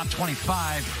ranked in the top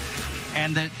 25.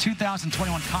 And the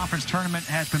 2021 conference tournament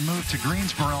has been moved to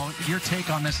Greensboro. Your take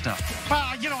on this stuff?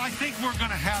 Well, you know, I think we're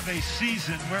going to have a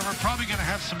season where we're probably going to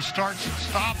have some starts and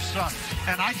stops.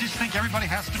 And I just think everybody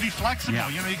has to be flexible. Yeah.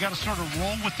 You know, you got to sort of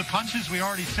roll with the punches. We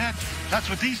already said that's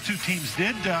what these two teams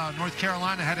did. North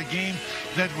Carolina had a game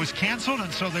that was canceled,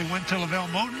 and so they went to Lavelle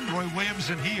Moton. Roy Williams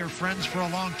and he are friends for a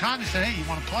long time. He said, hey, you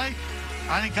want to play?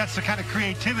 I think that's the kind of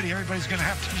creativity everybody's going to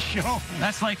have to show.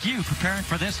 That's like you, preparing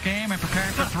for this game and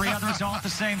preparing for 3 others all at the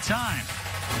same time.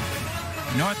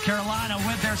 North Carolina,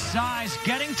 with their size,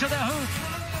 getting to the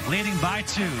hoop, leading by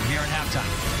 2 here at halftime.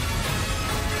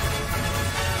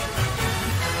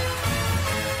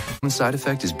 One side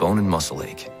effect is bone and muscle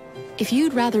ache. If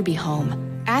you'd rather be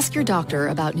home, ask your doctor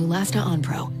about Neulasta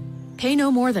Onpro. Pay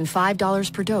no more than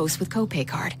 $5 per dose with copay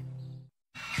card.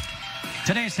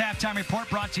 Today's halftime report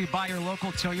brought to you by your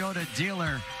local Toyota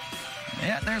dealer.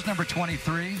 Yeah, there's number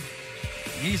 23.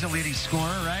 He's a leading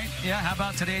scorer, right? Yeah, how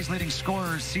about today's leading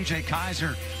scorers? C.J.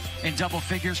 Kaiser in double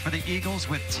figures for the Eagles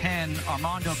with 10.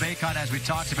 Armando Bacot, as we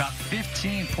talked about,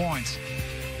 15 points.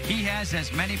 He has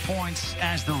as many points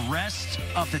as the rest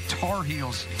of the Tar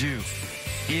Heels do.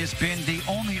 He has been the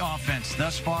only offense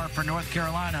thus far for North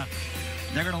Carolina.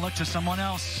 They're going to look to someone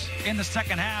else in the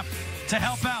second half to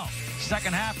help out.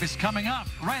 Second half is coming up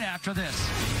right after this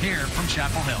here from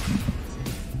Chapel Hill.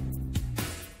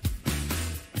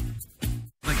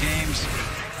 The games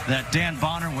that Dan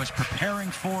Bonner was preparing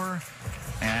for,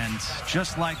 and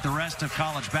just like the rest of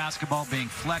college basketball, being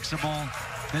flexible,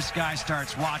 this guy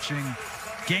starts watching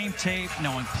game tape,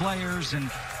 knowing players, and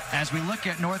as we look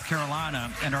at North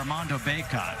Carolina and Armando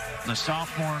Bacot, the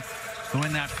sophomore who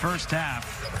in that first half,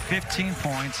 15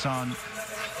 points on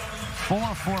 4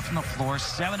 of 4 from the floor,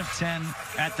 7 of 10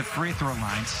 at the free throw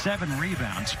line, 7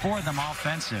 rebounds, 4 of them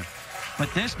offensive.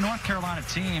 But this North Carolina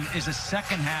team is a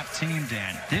second half team,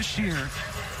 Dan. This year,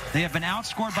 they have been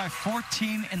outscored by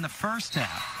 14 in the first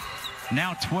half.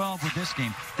 Now 12 with this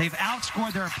game. They've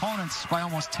outscored their opponents by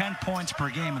almost 10 points per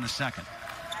game in the second.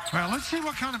 Well, let's see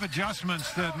what kind of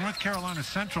adjustments that North Carolina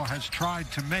Central has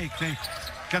tried to make. They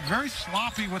got very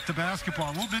sloppy with the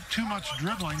basketball, a little bit too much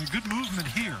dribbling, a good movement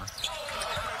here.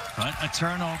 But a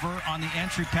turnover on the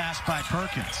entry pass by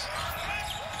Perkins.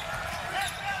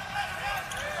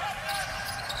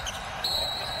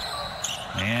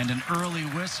 And an early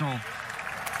whistle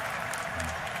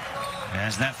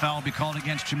as that foul will be called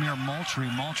against Jameer Moultrie.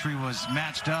 Moultrie was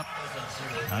matched up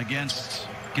against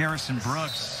Garrison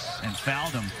Brooks and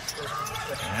fouled him.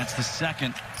 And that's the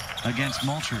second against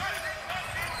Moultrie.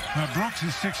 Now, Brooks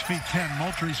is 6'10".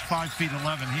 Moultrie's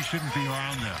 5'11". He shouldn't be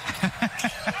around there.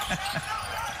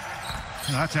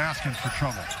 That's asking for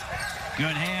trouble.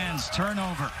 Good hands,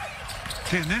 turnover.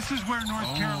 See, and this is where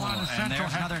North Carolina Central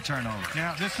had another turnover.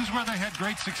 Yeah, this is where they had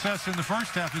great success in the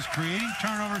first half, is creating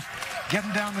turnovers,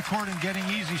 getting down the court and getting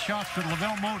easy shots. But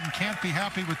Lavelle Moten can't be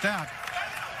happy with that.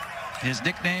 His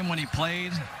nickname when he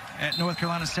played at North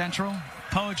Carolina Central,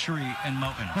 Poetry and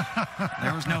Moten.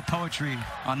 There was no poetry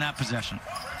on that possession.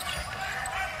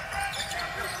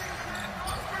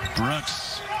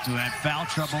 Brooks, who had foul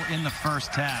trouble in the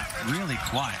first half, really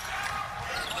quiet.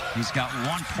 He's got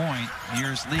 1 point.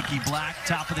 Here's Leaky Black,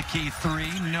 top of the key, 3.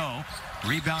 No.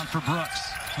 Rebound for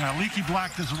Brooks. Now, Leaky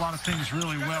Black does a lot of things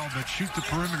really well, but shoot the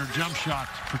perimeter jump shot,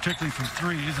 particularly from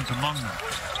 3, isn't among them.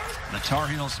 The Tar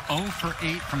Heels 0 for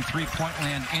 8 from three-point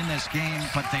land in this game,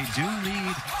 but they do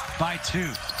lead by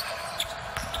 2.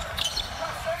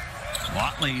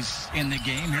 Watley's in the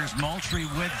game. Here's Moultrie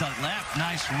with the left.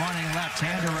 Nice running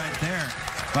left-hander right there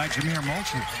by Jameer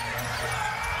Moultrie.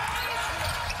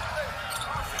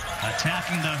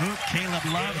 Attacking the hoop, Caleb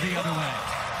Love the other way.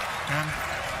 And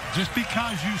just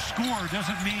because you score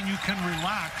doesn't mean you can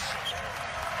relax.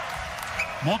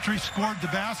 Moultrie scored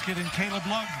the basket, and Caleb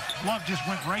Love just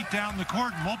went right down the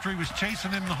court, and Moultrie was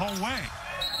chasing him the whole way.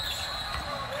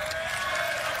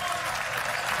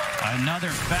 Another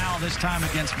foul, this time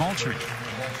against Moultrie.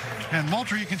 And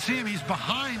Moultrie, you can see him, he's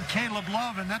behind Caleb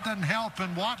Love, and that doesn't help,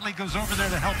 and Watley goes over there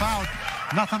to help out.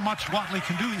 Nothing much Watley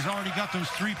can do. He's already got those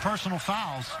 3 personal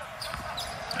fouls.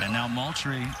 And now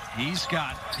Moultrie, he's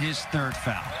got his 3rd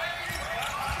foul.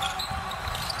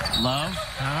 Love.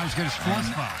 Now he's got his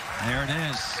 4th foul. There it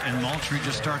is. And Moultrie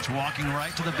just starts walking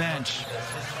right to the bench.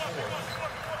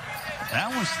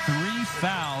 That was 3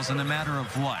 fouls in a matter of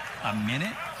what? A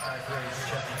minute?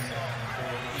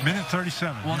 Minute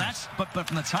 37. Well, yes. But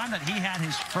from the time that he had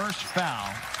his first foul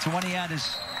to when he had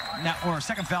his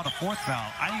second foul to 4th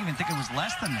foul, I didn't even think it was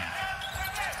less than that.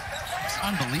 It's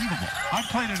unbelievable. I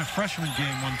played in a freshman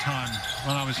game one time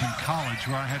when I was in college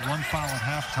where I had 1 foul at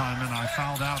halftime, and I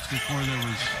fouled out before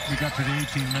we got to the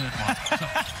 18-minute mark. So.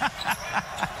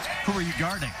 Who were you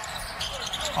guarding?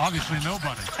 Obviously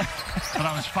nobody, but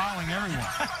I was fouling everyone.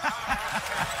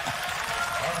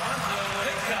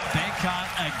 Bacot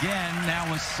again, now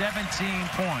with 17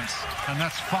 points. And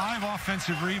that's 5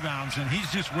 offensive rebounds, and he's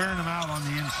just wearing them out on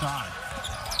the inside.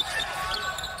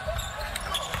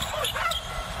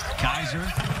 Kaiser,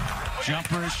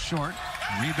 jumper is short.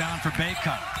 Rebound for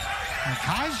Bacot. And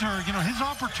Kaiser, his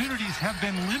opportunities have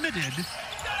been limited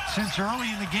since early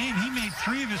in the game. He made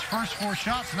 3 of his first 4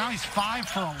 shots. Now he's 5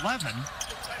 for 11.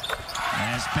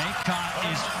 As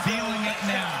Bacot is feeling it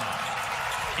now.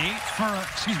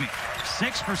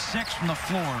 6 for 6 from the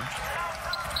floor.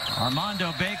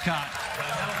 Armando Bacot,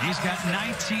 he's got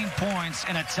 19 points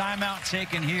and a timeout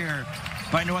taken here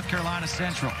by North Carolina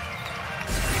Central.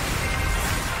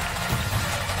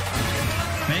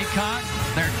 Bacot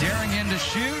They're daring him to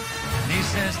shoot. And he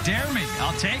says, dare me.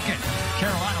 I'll take it.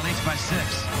 Carolina leads by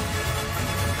 6.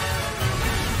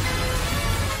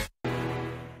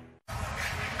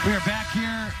 We are back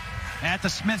here at the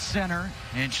Smith Center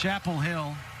in Chapel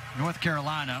Hill, North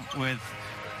Carolina, with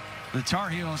the Tar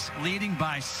Heels leading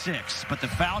by 6. But the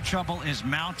foul trouble is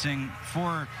mounting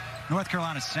for North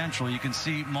Carolina Central. You can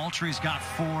see Moultrie's got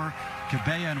 4.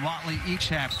 Cabella and Watley each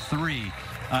have 3.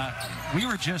 We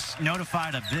were just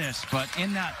notified of this, but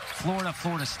in that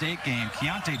Florida State game,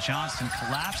 Keontae Johnson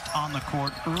collapsed on the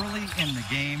court early in the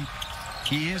game.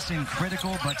 He is in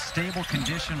critical but stable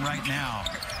condition right now.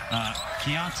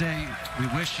 Keontae, we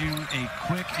wish you a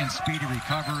quick and speedy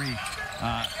recovery,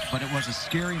 but it was a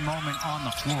scary moment on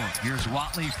the floor. Here's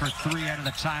Watley for 3 out of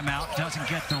the timeout. Doesn't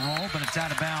get the roll, but it's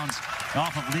out of bounds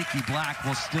off of Leaky Black.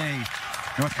 Will stay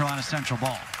North Carolina Central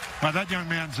ball. Well, that young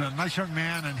man's a nice young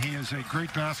man, and he is a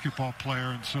great basketball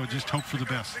player, and so just hope for the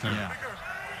best there. Yeah.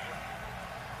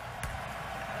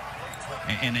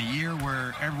 In a year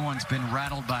where everyone's been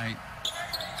rattled by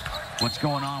what's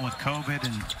going on with COVID,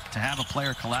 and to have a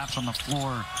player collapse on the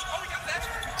floor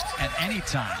at any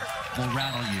time will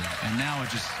rattle you. And now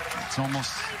it's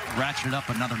almost ratcheted up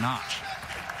another notch.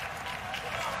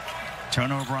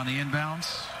 Turnover on the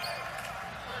inbounds.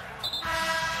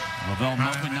 Lavelle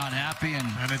Moultrie not happy, and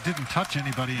it didn't touch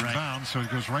anybody in bounds, so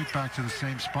it goes right back to the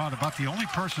same spot. About the only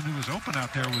person who was open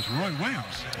out there was Roy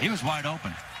Williams. He was wide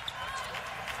open.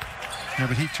 Yeah,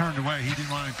 but he turned away. He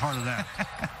didn't want any part of that.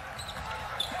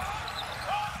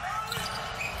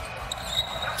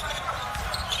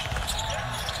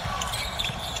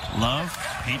 Love,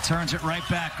 he turns it right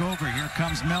back over. Here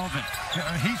comes Melvin.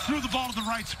 He threw the ball to the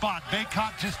right spot.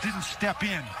 Baycott just didn't step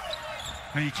in.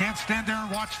 Now, you can't stand there and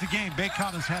watch the game.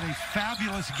 Baycott has had a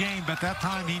fabulous game, but that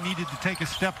time he needed to take a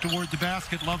step toward the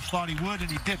basket. Love thought he would, and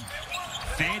he didn't.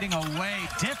 Fading away.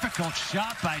 Difficult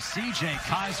shot by C.J.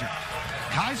 Kaiser.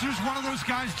 Kaiser's one of those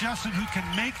guys, Justin, who can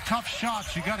make tough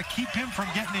shots. You got to keep him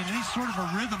from getting in any sort of a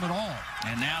rhythm at all.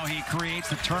 And now he creates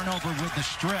the turnover with the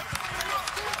strip.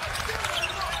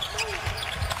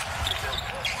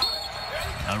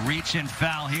 A reach-in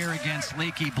foul here against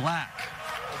Leaky Black.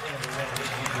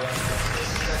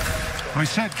 We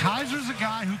said Kaiser's a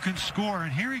guy who can score,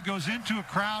 and here he goes into a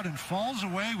crowd and falls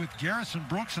away with Garrison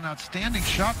Brooks, an outstanding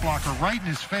shot blocker, right in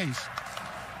his face.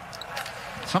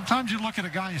 Sometimes you look at a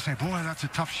guy and you say, boy, that's a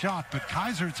tough shot, but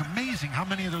Kaiser, it's amazing how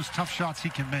many of those tough shots he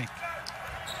can make.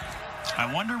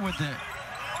 I wonder with the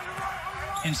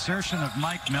insertion of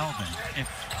Mike Melvin, if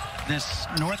this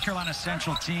North Carolina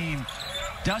Central team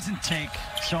doesn't take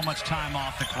so much time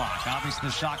off the clock. Obviously,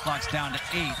 the shot clock's down to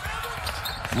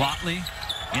 8. Watley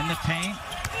in the paint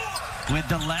with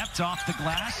the left off the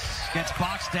glass. Gets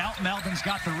boxed out. Melvin's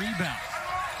got the rebound.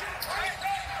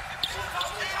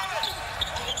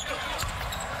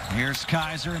 Here's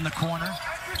Kaiser in the corner.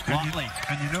 Watley.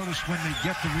 And you notice when they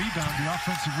get the rebound, the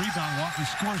offensive rebound, Watley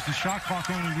scores. The shot clock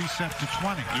only reset to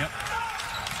 20. Yep.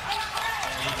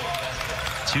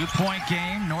 2-point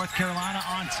game. North Carolina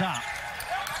on top.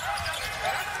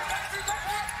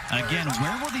 Again,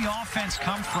 where will the offense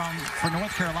come from for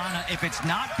North Carolina if it's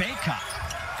not Baycott?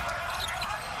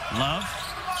 Love,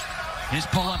 his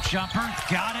pull-up jumper,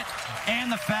 got it,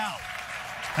 and the foul.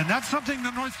 And that's something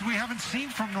we haven't seen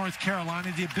from North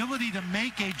Carolina, the ability to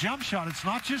make a jump shot. It's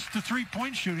not just the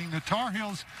three-point shooting. The Tar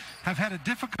Heels have had a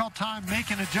difficult time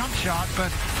making a jump shot,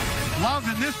 but Love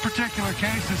in this particular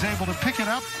case is able to pick it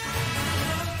up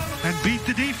and beat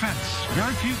the defense.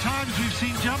 Very few times we've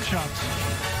seen jump shots.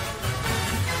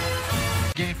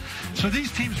 Game. So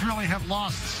these teams really have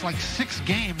lost like 6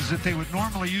 games that they would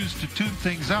normally use to tune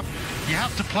things up. You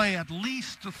have to play at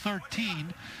least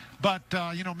 13, but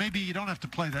you know, maybe you don't have to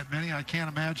play that many. I can't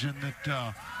imagine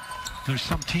that there's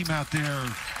some team out there,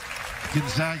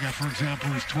 Gonzaga, for example,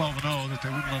 who's 12-0, that they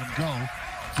wouldn't let them go.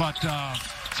 But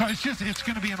so it's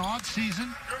going to be an odd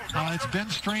season. It's been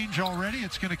strange already.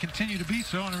 It's going to continue to be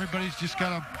so, and everybody's just got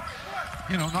to,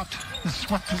 you know, not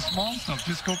sweat the small stuff.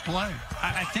 Just go play.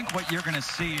 I think what you're going to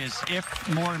see is if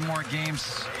more and more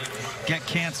games get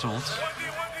canceled,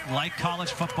 like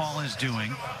college football is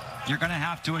doing, you're going to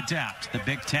have to adapt. The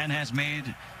Big Ten has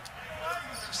made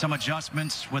some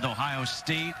adjustments with Ohio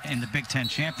State in the Big Ten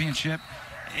championship.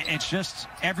 It's just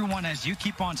everyone, as you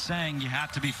keep on saying, you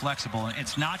have to be flexible.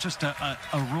 It's not just a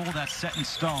rule that's set in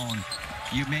stone.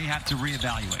 You may have to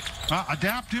reevaluate.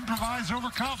 Adapt, improvise,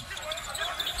 overcome.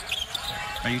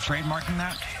 Are you trademarking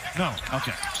that? No.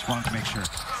 Okay, just wanted to make sure.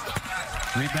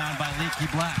 Rebound by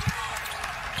Leaky Black.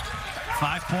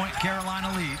 5-point Carolina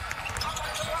lead.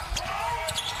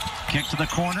 Kick to the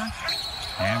corner.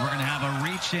 And we're going to have a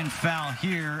reach-in foul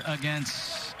here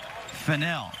against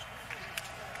Fennell.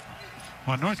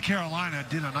 Well, North Carolina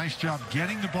did a nice job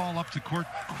getting the ball up the court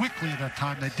quickly at that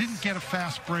time. They didn't get a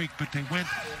fast break, but they went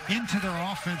into their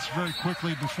offense very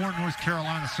quickly before North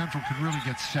Carolina Central could really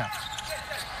get set.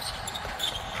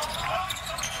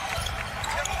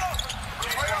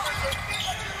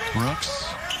 Brooks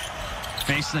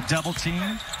faces a double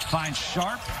team, finds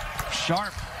Sharp.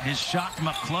 Sharp, his shot from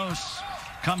up close,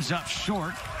 comes up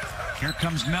short. Here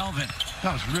comes Melvin.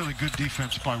 That was really good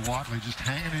defense by Watley, just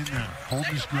hanging in there,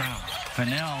 holding his ground.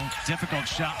 Fennell, difficult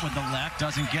shot with the left,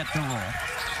 doesn't get the roll.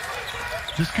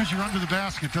 Just because you're under the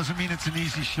basket doesn't mean it's an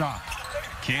easy shot.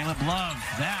 Caleb Love,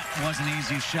 that was an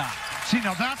easy shot. See,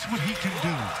 now that's what he can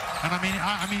do. And I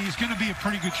mean, he's going to be a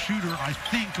pretty good shooter, I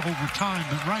think, over time.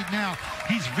 But right now,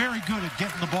 he's very good at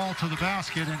getting the ball to the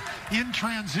basket. And in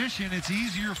transition, it's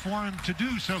easier for him to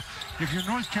do. So if you're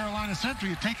North Carolina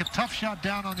Central, you take a tough shot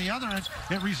down on the other end,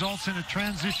 it results in a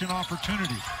transition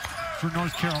opportunity for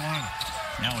North Carolina.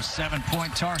 Now a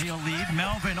 7-point Tar Heel lead.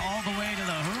 Melvin all the way to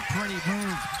the hoop. Pretty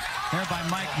move there by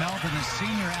Mike Melvin, the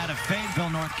senior out of Fayetteville,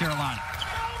 North Carolina.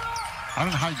 I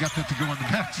don't know how you got that to go in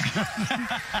the basket.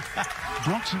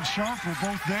 Brooks and Sharp were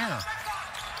both there.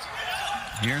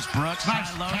 Here's Brooks,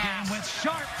 nice high-low game with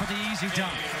Sharp for the easy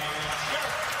dunk.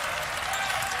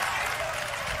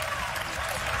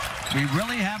 We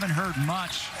really haven't heard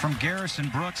much from Garrison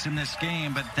Brooks in this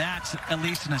game, but that's at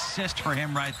least an assist for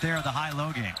him right there, the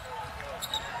high-low game.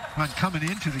 And coming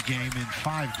into the game in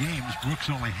 5 games, Brooks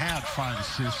only had 5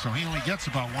 assists, so he only gets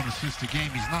about 1 assist a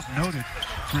game. He's not noted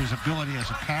for his ability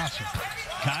as a passer.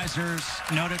 Kaiser's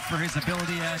noted for his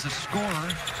ability as a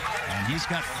scorer, and he's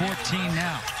got 14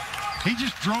 now. He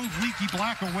just drove Leaky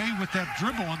Black away with that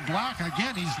dribble, and Black,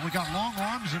 again, he's got long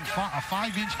arms and a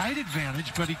 5-inch height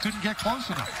advantage, but he couldn't get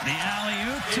close enough. The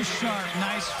alley-oop to Sharp.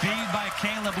 Nice feed by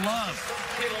Caleb Love.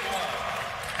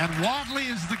 And Watley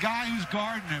is the guy who's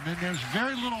guarding him, and there's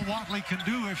very little Watley can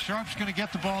do if Sharp's going to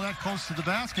get the ball that close to the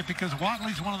basket, because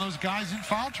Watley's one of those guys in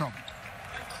foul trouble.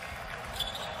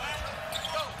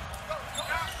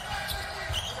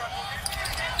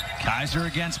 Kaiser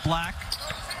against Black.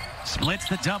 Splits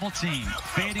the double team.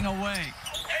 Fading away.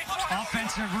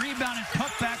 Offensive rebound and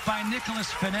put back by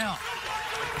Nicholas Fennell.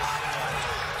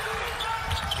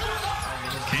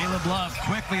 Caleb Love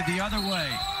quickly the other way.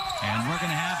 And we're going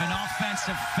to have an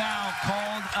offensive foul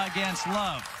called against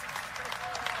Love.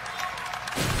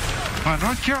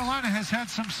 North Carolina has had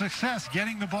some success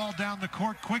getting the ball down the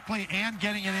court quickly and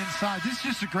getting it inside. This is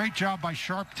just a great job by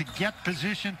Sharp to get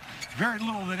position. Very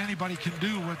little that anybody can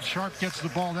do when Sharp gets the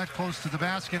ball that close to the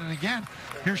basket. And again,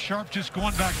 here's Sharp just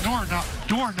going back door.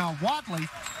 Now Watley,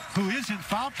 who is in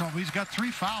foul trouble, he's got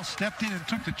 3 fouls, stepped in and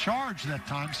took the charge that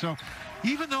time. So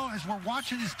even though as we're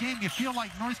watching this game, you feel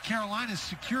like North Carolina is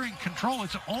securing control,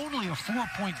 it's only a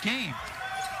 4-point game.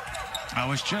 I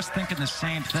was just thinking the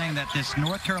same thing, that this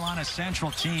North Carolina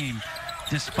Central team,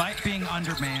 despite being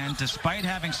undermanned, despite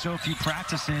having so few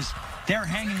practices, they're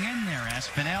hanging in there. As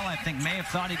Fennell, I think, may have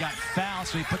thought he got fouled,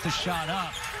 so he put the shot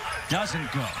up.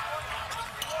 Doesn't go.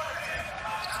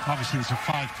 Obviously, it's a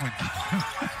 5-point game.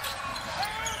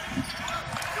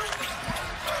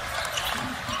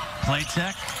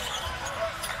 Playtech.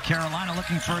 Carolina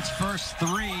looking for its first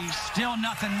 3. Still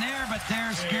nothing there, but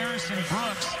there's Garrison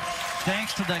Brooks,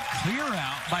 thanks to the clear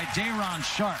out by Day'Ron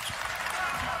Sharp.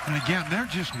 And again, they're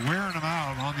just wearing them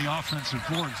out on the offensive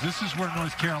boards. This is where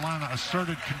North Carolina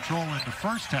asserted control in the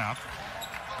first half.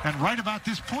 And right about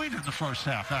this point in the first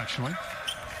half, actually.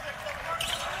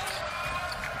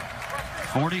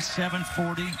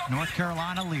 47-40, North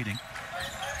Carolina leading.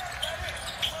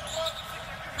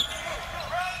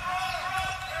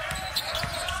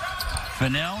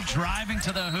 Fennell driving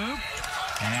to the hoop.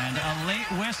 And a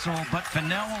late whistle, but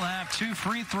Fennell will have 2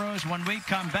 free throws when we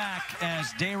come back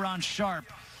as Day'Ron Sharp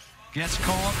gets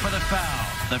called for the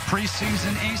foul. The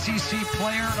preseason ACC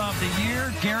Player of the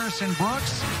Year, Garrison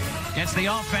Brooks, gets the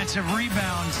offensive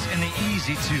rebounds in the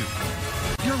easy 2.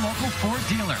 Your local Ford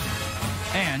dealer.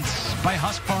 And by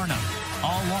Husqvarna.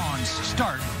 All lawns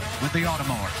start with the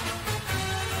Automower.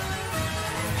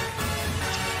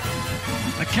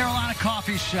 The Carolina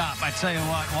Coffee Shop. I tell you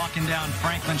what, walking down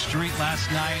Franklin Street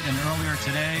last night and earlier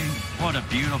today, what a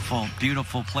beautiful,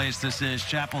 beautiful place this is.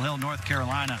 Chapel Hill, North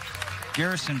Carolina.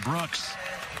 Garrison Brooks,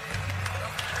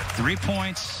 3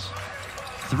 points,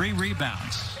 3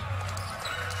 rebounds.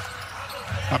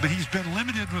 But he's been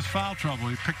limited with foul trouble.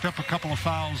 He picked up a couple of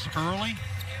fouls early.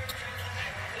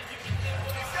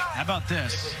 How about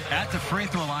this? At the free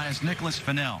throw line is Nicholas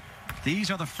Fennell. These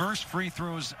are the first free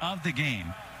throws of the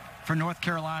game for North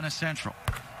Carolina Central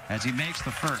as he makes the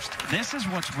first. This is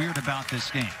what's weird about this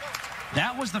game.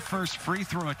 That was the first free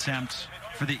throw attempt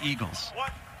for the Eagles.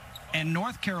 And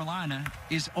North Carolina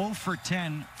is 0 for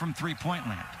 10 from three-point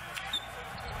land.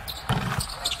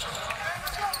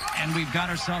 And we've got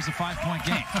ourselves a 5-point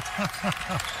game.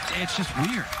 It's just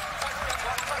weird.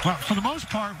 Well, for the most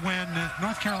part, when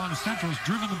North Carolina Central has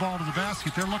driven the ball to the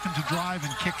basket, they're looking to drive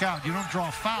and kick out. You don't draw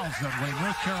fouls that way.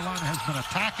 North Carolina has been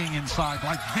attacking inside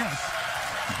like this.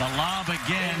 The lob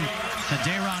again to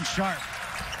Day'Ron Sharp.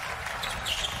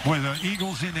 Boy, the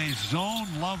Eagles in a zone,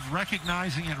 Love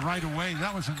recognizing it right away.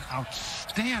 That was an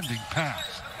outstanding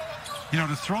pass. You know,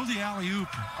 to throw the alley-oop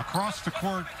across the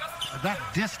court, that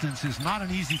distance is not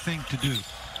an easy thing to do.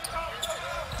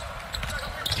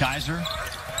 Kaiser.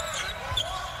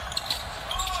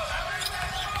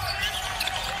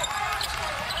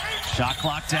 Shot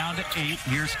clock down to 8.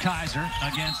 Here's Kaiser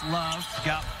against Love.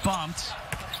 Got bumped.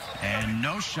 And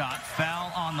no shot.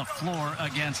 Foul on the floor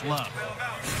against Love.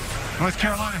 North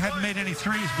Carolina hadn't made any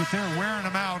threes, but they're wearing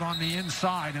them out on the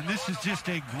inside. And this is just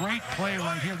a great play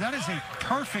right here. That is a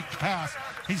perfect pass.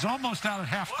 He's almost out at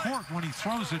half court when he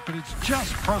throws it, but it's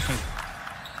just perfect.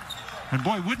 And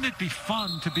boy, wouldn't it be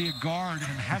fun to be a guard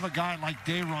and have a guy like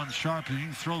Day'Ron Sharp and you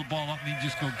can throw the ball up and he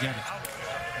just go get it.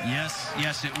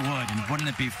 Yes, it would. And wouldn't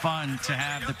it be fun to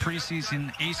have the preseason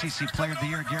ACC Player of the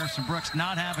Year, Garrison Brooks,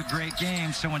 not have a great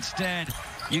game? So instead,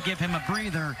 you give him a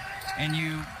breather and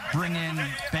you bring in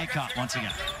Bacot once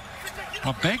again.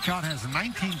 Well, Bacot has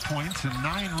 19 points and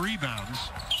 9 rebounds.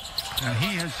 And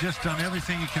he has just done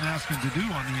everything you can ask him to do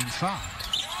on the inside.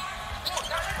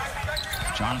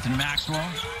 Jonathan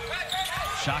Maxwell.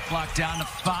 Shot clock down to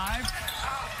 5.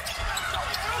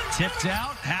 Tipped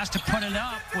out. Has to put it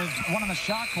up with one on the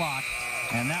shot clock.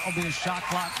 And that will be a shot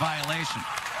clock violation.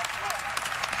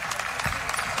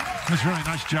 It was a really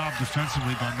nice job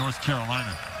defensively by North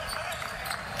Carolina.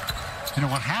 You know,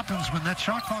 what happens when that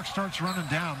shot clock starts running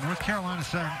down, North Carolina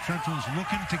Central is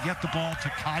looking to get the ball to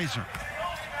Kaiser.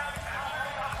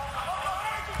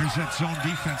 Here's that zone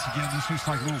defense again. This looks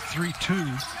like a little 3-2.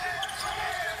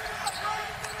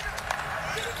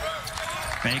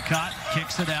 Bacot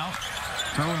kicks it out.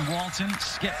 Kerwin Walton,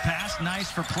 skip pass,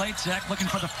 nice for Platek, looking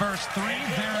for the first 3.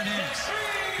 There it is.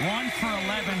 1 for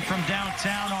 11 from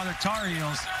downtown are the Tar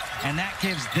Heels, and that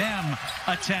gives them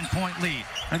a 10-point lead.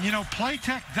 And you know,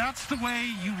 Platek, that's the way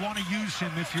you want to use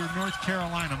him if you're North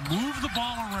Carolina. Move the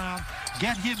ball around,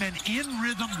 get him an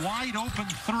in-rhythm, wide-open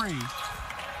 3.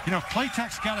 You know, if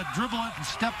Platek's got to dribble it and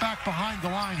step back behind the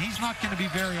line, he's not going to be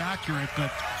very accurate, but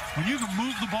when you can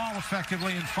move the ball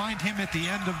effectively and find him at the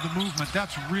end of the movement,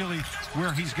 that's really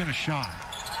where he's going to shine.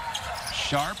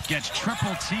 Sharp gets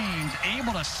triple teamed,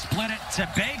 able to split it to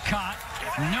Bacot.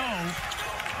 No.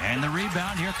 And the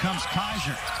rebound, here comes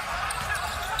Kaiser.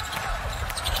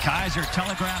 Kaiser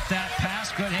telegraphed that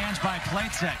pass. Good hands by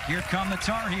Platek. Here come the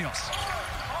Tar Heels.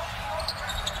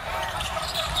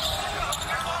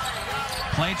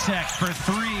 Platek for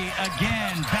 3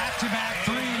 again. Back-to-back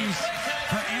threes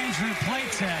for Andrew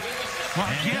Platek. Well,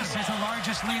 again, this is the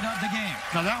largest lead of the game.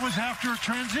 Now, that was after a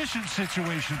transition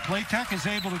situation. Platek is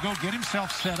able to go get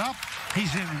himself set up.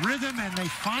 He's in rhythm, and they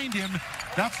find him.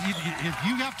 That's if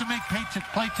you have to make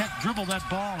Platek dribble that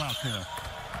ball out there.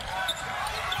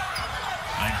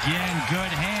 Again,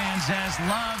 good hands as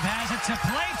Love has it to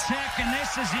Platek, and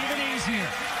this is even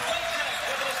easier.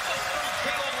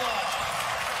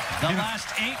 The last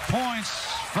 8 points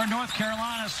for North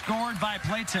Carolina scored by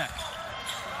Platek.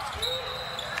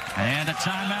 And a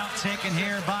timeout taken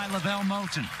here by Lavelle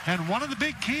Moten. And one of the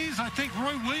big keys, I think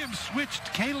Roy Williams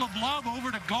switched Caleb Love over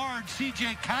to guard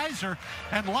C.J. Kaiser,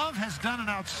 and Love has done an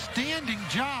outstanding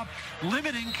job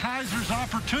limiting Kaiser's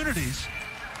opportunities.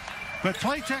 But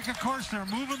Platek, of course, they're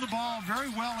moving the ball very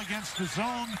well against the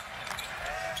zone.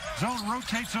 Zone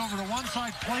rotates over to one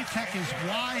side. Platek is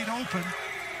wide open.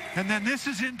 And then this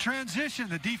is in transition.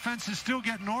 The defense is still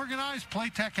getting organized.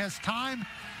 Platek has time.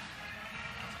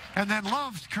 And then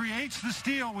Love creates the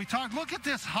steal. We talked, look at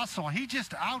this hustle. He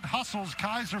just out-hustles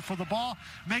Kaiser for the ball.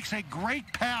 Makes a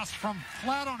great pass from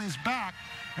flat on his back.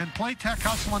 And Platek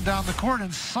hustling down the court.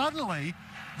 And suddenly,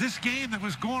 this game that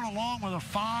was going along with a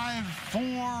 5, 4,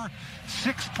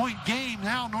 6-point game,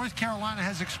 now North Carolina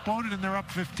has exploded and they're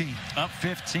up 15. Up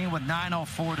 15 with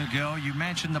 9:04 to go. You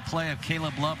mentioned the play of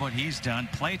Caleb Love, what he's done.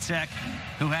 Platek,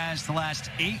 who has the last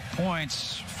 8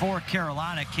 points for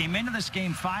Carolina, came into this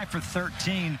game 5 for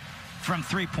 13 from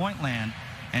three-point land.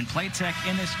 And Platek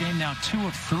in this game now 2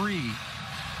 of 3.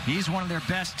 He's one of their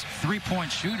best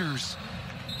three-point shooters.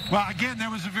 Well, again, there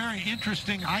was a very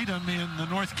interesting item in the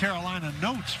North Carolina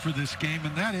notes for this game,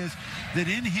 and that is that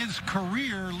in his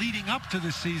career leading up to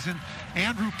this season,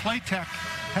 Andrew Platek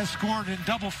has scored in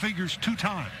double figures 2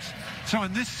 times. So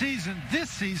in this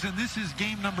is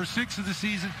game number 6 of the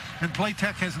season, and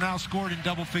Playtech has now scored in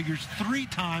double figures 3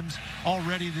 times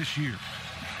already this year.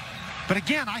 But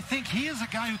again, I think he is a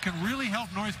guy who can really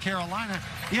help North Carolina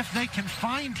if they can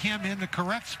find him in the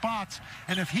correct spots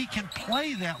and if he can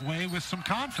play that way with some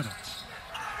confidence.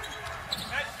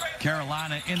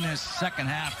 Carolina in this second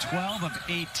half, 12 of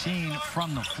 18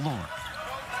 from the floor.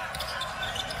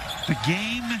 The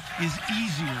game is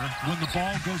easier when the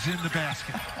ball goes in the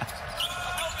basket.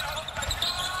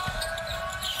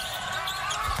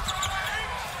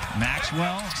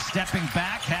 Maxwell stepping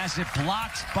back, has it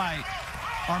blocked by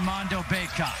Armando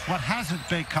Bacot. What hasn't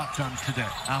Bacot done today?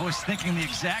 I was thinking the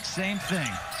exact same thing.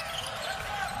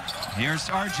 Here's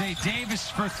R.J. Davis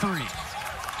for 3.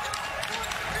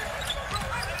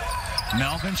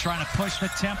 Melvin trying to push the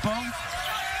tempo.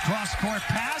 Cross-court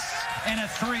pass, and a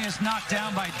 3 is knocked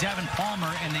down by Devin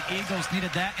Palmer, and the Eagles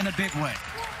needed that in a big way.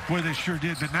 Boy, they sure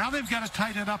did, but now they've got to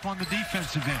tighten it up on the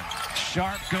defensive end.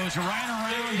 Sharp goes right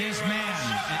around his man.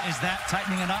 Is that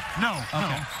tightening it up? No,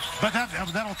 okay. No. But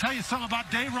that'll tell you something about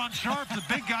Day'Ron Sharp. The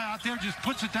big guy out there just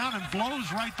puts it down and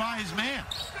blows right by his man.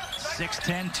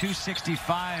 6'10",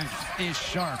 265 is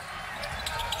Sharp.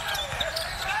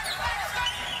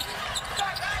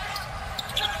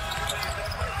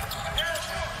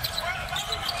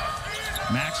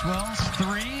 Maxwell's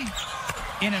 3,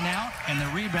 in and out, and the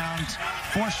rebound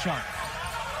for Sharp.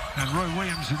 And Roy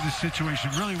Williams in this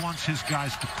situation really wants his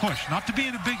guys to push. Not to be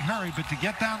in a big hurry, but to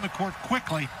get down the court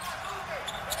quickly.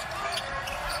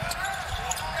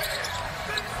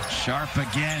 Sharp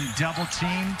again, double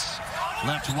teamed.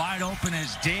 Left wide open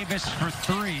as Davis for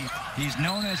 3. He's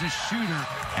known as a shooter,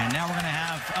 and now we're going to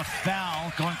have a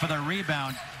foul going for the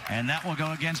rebound, and that will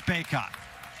go against Bacot.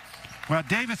 Well,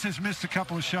 Davis has missed a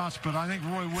couple of shots, but I think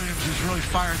Roy Williams is really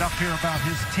fired up here about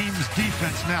his team's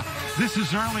defense. Now, this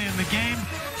is early in the game.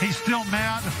 He's still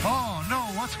mad. Oh, no,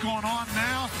 what's going on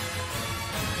now?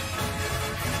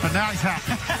 But now he's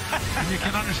happy, and you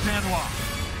can understand why.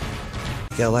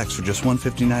 LX for just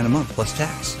 $159 a month plus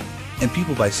tax. And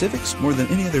people buy Civics more than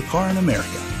any other car in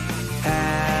America.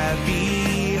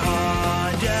 Happy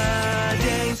holidays.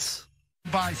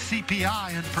 By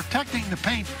CPI, and protecting the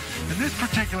paint in this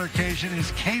particular occasion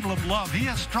is Caleb Love. He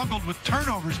has struggled with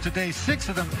turnovers today, 6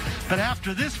 of them, but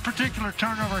after this particular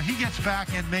turnover, he gets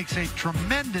back and makes a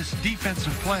tremendous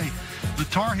defensive play. The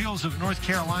Tar Heels of North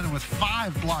Carolina with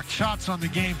 5 blocked shots on the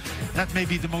game. That may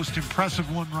be the most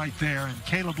impressive one right there. And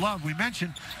Caleb Love, we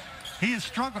mentioned, he has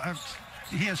struggled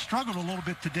a little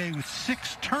bit today with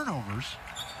 6 turnovers,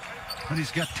 but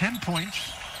he's got 10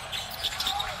 points.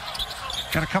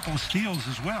 Got a couple of steals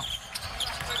as well.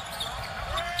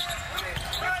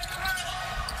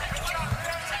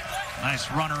 Nice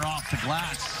runner off the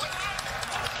glass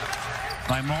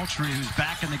by Moultrie, who's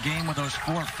back in the game with those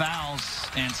 4 fouls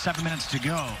and 7 minutes to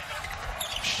go.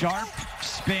 Sharp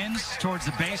spins towards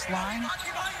the baseline,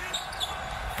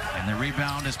 and the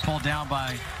rebound is pulled down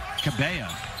by Cabello.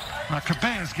 Now,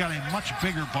 Cabello's got a much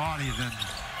bigger body than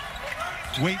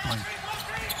Waitley.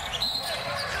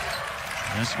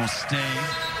 This will stay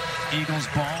Eagles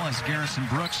ball as Garrison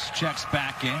Brooks checks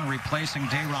back in, replacing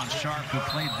Day'Ron Sharp, who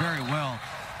played very well.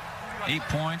 8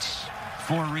 points,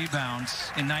 4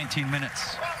 rebounds in 19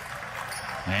 minutes.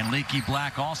 And Leaky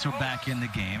Black also back in the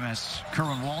game as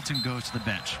Kerwin Walton goes to the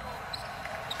bench.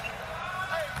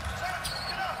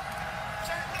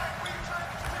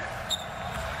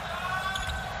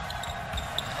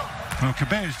 Well,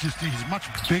 Cabello's he's much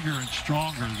bigger and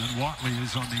stronger than Watley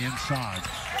is on the inside.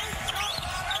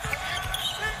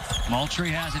 Moultrie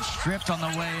has it stripped on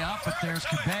the way up, but there's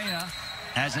Cabello.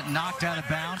 Has it knocked out of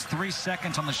bounds. 3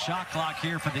 seconds on the shot clock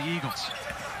here for the Eagles.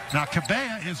 Now,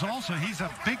 Cabello is also, he's a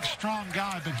big, strong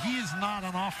guy, but he is not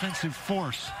an offensive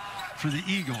force for the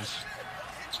Eagles.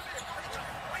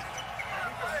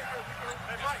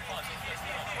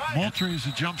 Moultrie is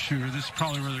a jump shooter. This is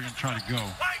probably where they're going to try to go.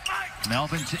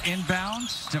 Melvin to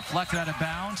inbounds, deflected out of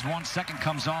bounds. 1 second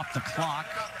comes off the clock.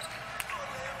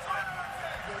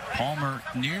 Palmer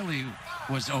nearly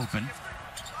was open.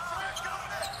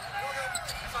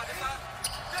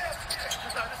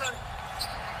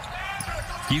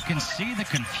 You can see the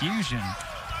confusion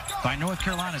by North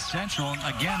Carolina Central. And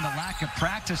again, the lack of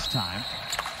practice time.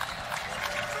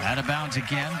 Out of bounds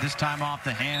again, this time off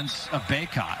the hands of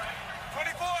Bacot.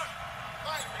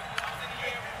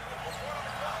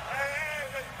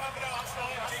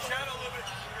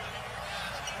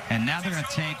 And now they're going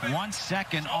to take 1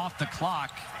 second off the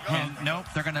clock, and nope,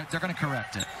 they're going to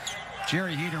correct it.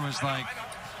 Jerry Heater was like,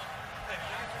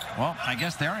 well, I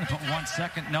guess they're going to put 1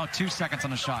 second, no, 2 seconds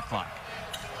on the shot clock.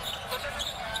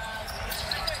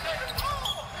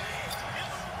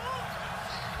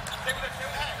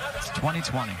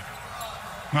 2020.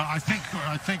 Well, I think,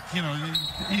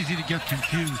 easy to get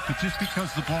confused, but just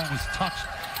because the ball was touched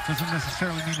doesn't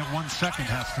necessarily mean that 1 second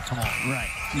has to come on. Right.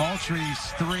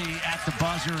 Moultrie's 3 at the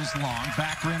buzzer is long.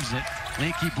 Back rims it.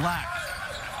 Leaky Black.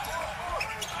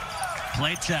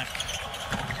 Play tech.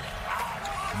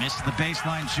 Missed the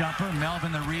baseline jumper.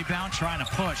 Melvin the rebound, trying to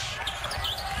push.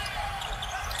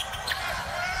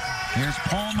 Here's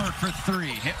Palmer for 3.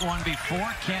 Hit one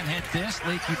before, can't hit this.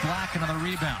 Leaky Black, another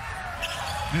rebound.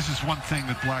 This is one thing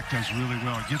that Black does really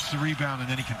well. He gets the rebound, and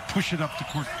then he can push it up the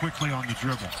court quickly on the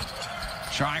dribble.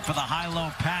 Trying for the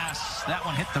high-low pass. That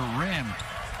one hit the rim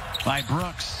by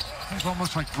Brooks. It's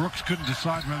almost like Brooks couldn't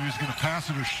decide whether he was going to pass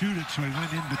it or shoot it, so he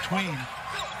went in between.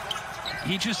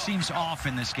 He just seems off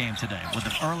in this game today. With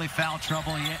the early foul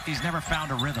trouble, he's never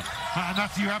found a rhythm.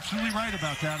 You're absolutely right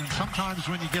about that. And sometimes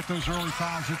when you get those early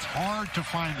fouls, it's hard to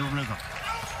find a rhythm.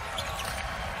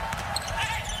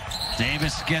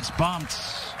 Davis gets bumped.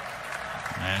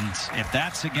 And if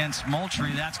that's against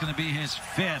Moultrie, that's going to be his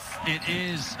 5th. It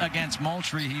is against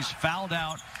Moultrie. He's fouled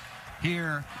out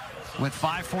here with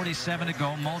 5:47 to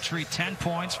go. Moultrie 10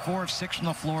 points, 4 of 6 from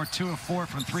the floor, 2 of 4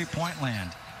 from three-point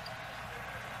land.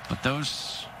 But that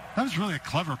was really a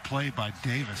clever play by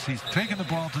Davis. He's taking the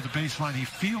ball to the baseline. He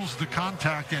feels the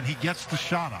contact, and he gets the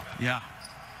shot up. Yeah.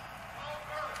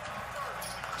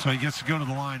 So he gets to go to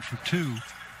the line for 2.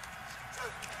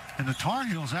 And the Tar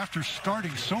Heels, after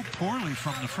starting so poorly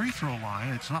from the free throw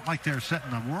line, it's not like they're setting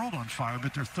the world on fire,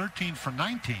 but they're 13 for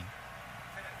 19.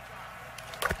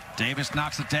 Davis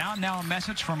knocks it down. Now a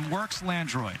message from Works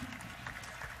Landroid.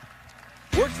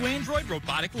 Works Landroid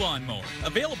robotic lawnmower.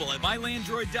 Available at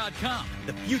mylandroid.com.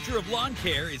 The future of lawn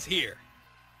care is here.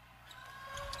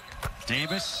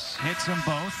 Davis hits them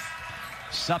both.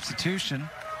 Substitution.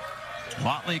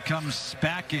 Watley comes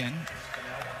back in,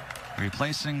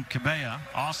 replacing Cabella.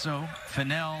 Also,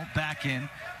 Fennell back in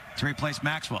to replace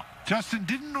Maxwell. Justin,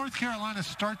 didn't North Carolina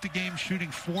start the game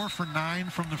shooting 4 for 9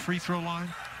 from the free throw line?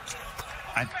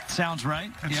 Sounds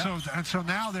right. And so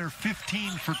now they're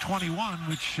 15 for 21,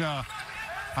 which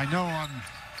I know I'm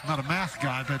not a math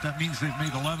guy, but that means they've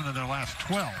made 11 of their last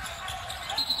 12.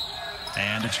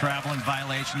 And a traveling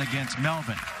violation against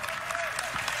Melvin.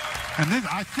 And then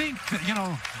I think that,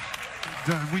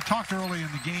 we talked early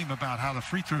in the game about how the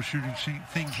free throw shooting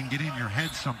thing can get in your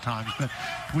head sometimes. But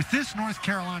with this North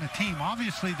Carolina team,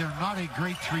 obviously they're not a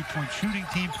great three-point shooting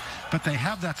team, but they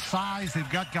have that size. They've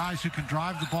got guys who can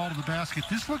drive the ball to the basket.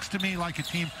 This looks to me like a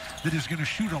team that is going to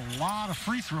shoot a lot of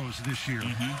free throws this year.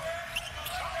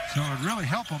 So it would really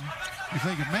help them if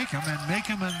they could make them, and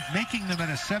making them at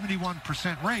a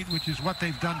 71% rate, which is what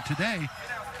they've done today,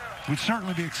 would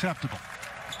certainly be acceptable.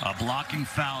 A blocking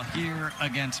foul here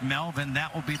against Melvin.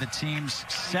 That will be the team's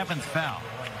 7th foul.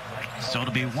 So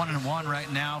it'll be 1-1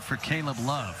 right now for Caleb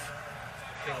Love.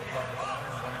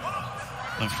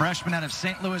 The freshman out of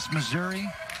St. Louis, Missouri,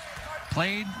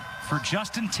 played for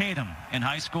Justin Tatum in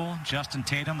high school. Justin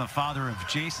Tatum, the father of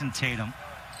Jason Tatum,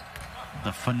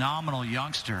 the phenomenal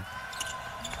youngster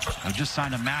who just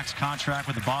signed a max contract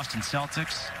with the Boston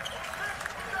Celtics.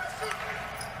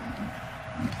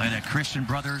 Played at Christian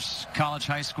Brothers College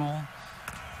High School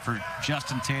for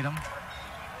Justin Tatum.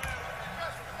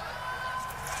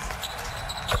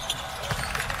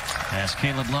 As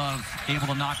Caleb Love able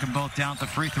to knock them both down at the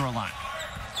free throw line.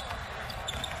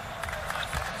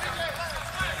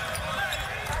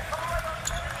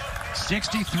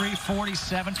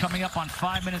 (63-47) coming up on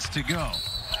 5 minutes to go.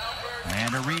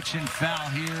 And a reach-in foul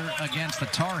here against the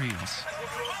Tar Heels.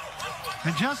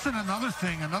 And Justin, another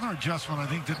adjustment I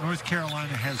think that North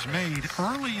Carolina has made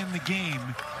early in the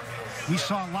game. We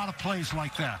saw a lot of plays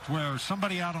like that where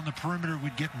somebody out on the perimeter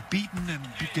would get beaten and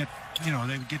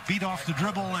they would get beat off the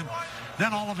dribble, and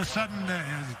then all of a sudden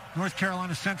North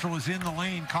Carolina Central is in the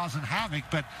lane causing havoc.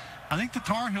 But I think the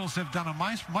Tar Heels have done a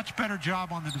much better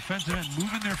job on the defensive end,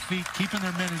 moving their feet, keeping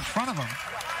their men in front of them.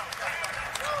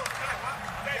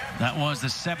 That was the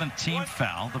 17th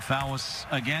foul. The foul was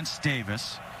against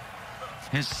Davis.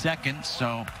 His 2nd,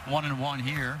 so 1-1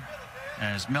 here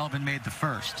as Melvin made the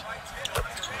 1st.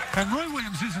 And Roy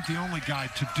Williams isn't the only guy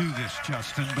to do this,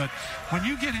 Justin, but when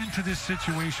you get into this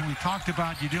situation, we talked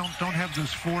about you don't have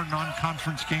those 4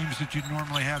 non-conference games that you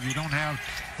normally have. You don't have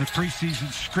the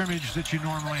preseason scrimmage that you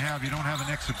normally have. You don't have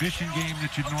an exhibition game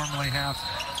that you normally have.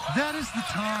 That is the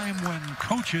time when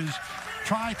coaches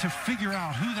try to figure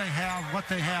out who they have, what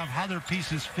they have, how their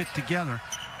pieces fit together.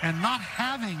 And not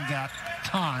having that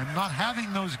time, not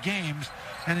having those games,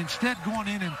 and instead going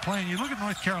in and playing. You look at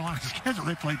North Carolina's schedule.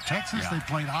 They played Texas. They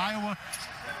played Iowa.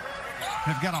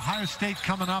 They've got Ohio State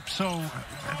coming up. So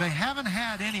they haven't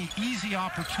had any easy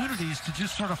opportunities to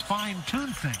just sort of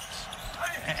fine-tune things.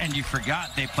 And you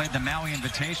forgot they played the Maui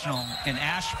Invitational in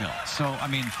Asheville. So, I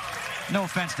mean, no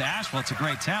offense to Asheville, it's a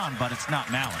great town, but it's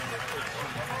not Maui.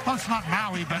 Well, it's not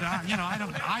Maui, but you know, I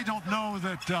don't know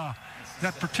that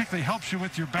that particularly helps you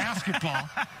with your basketball.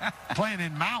 Playing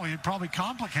in Maui, it probably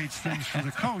complicates things for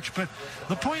the coach. But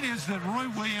the point is that Roy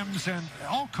Williams and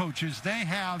all coaches, they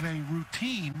have a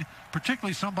routine,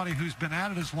 particularly somebody who's been at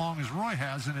it as long as Roy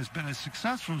has and has been as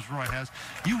successful as Roy has.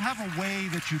 You have a way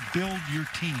that you build your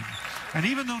team. And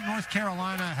even though North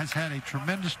Carolina has had a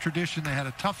tremendous tradition, they had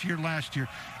a tough year last year,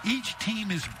 each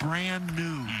team is brand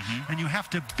new. And you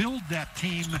have to build that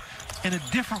team in a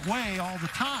different way all the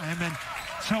time. And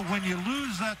so when you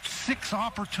lose that 6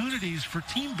 opportunities for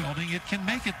team building, it can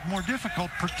make it more difficult,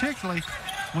 particularly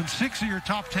when 6 of your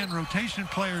top 10 rotation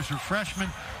players are freshmen.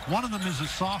 One of them is a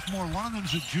sophomore. One of them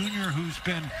is a junior who's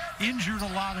been injured a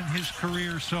lot in his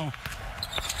career. So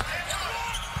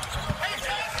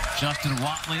Justin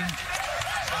Watley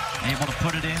able to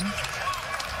put it in.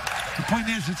 The point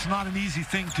is, it's not an easy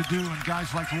thing to do, and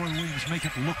guys like Roy Williams make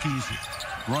it look easy.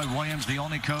 Roy Williams, the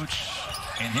only coach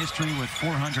in history with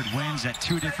 400 wins at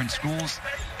 2 different schools.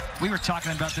 We were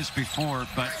talking about this before,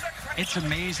 but it's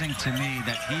amazing to me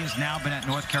that he has now been at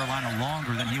North Carolina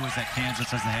longer than he was at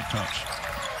Kansas as the head coach.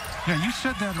 Yeah, you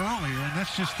said that earlier, and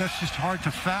that's just hard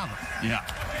to fathom. Yeah.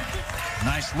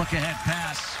 Nice look-ahead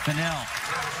pass, Fennell.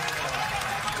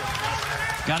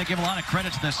 Got to give a lot of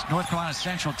credit to this North Carolina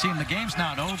Central team. The game's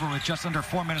not over with just under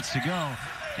 4 minutes to go.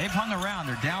 They've hung around.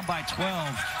 They're down by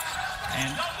 12.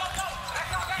 And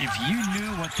if you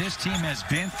knew what this team has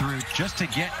been through just to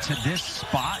get to this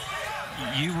spot,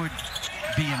 you would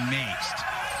be amazed.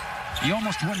 You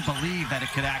almost wouldn't believe that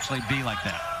it could actually be like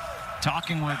that.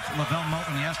 Talking with Lavelle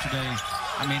Moulton yesterday,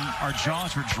 I mean, our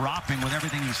jaws were dropping with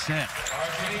everything he said.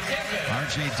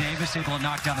 R.J. Davis able to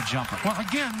knock down the jumper. Well,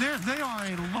 again, they are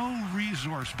a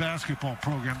low-resource basketball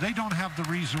program. They don't have the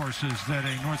resources that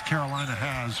a North Carolina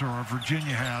has, or a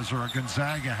Virginia has, or a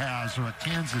Gonzaga has, or a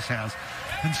Kansas has.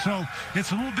 And so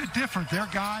it's a little bit different. Their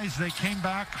guys, they came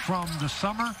back from the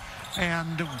summer,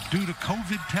 and due to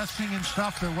COVID testing and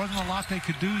stuff, there wasn't a lot they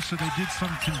could do, so they did some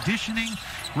conditioning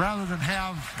rather than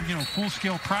have, you know,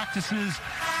 full-scale practices.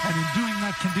 And in doing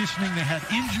that conditioning, they had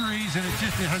injuries, and it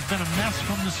has been a mess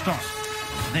from the start.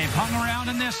 They've hung around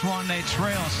in this one. They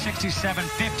trail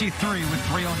 67-53 with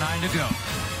 3:09 to go.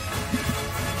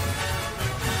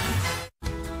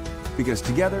 Because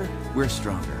together, we're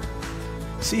stronger.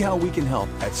 See how we can help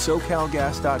at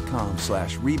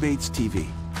SoCalGas.com/rebatestv.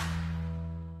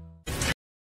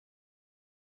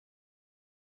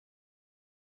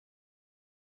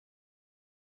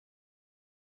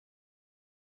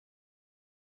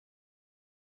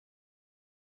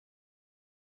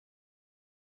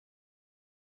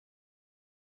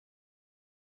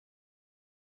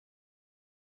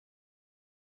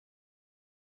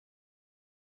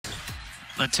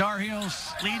 The Tar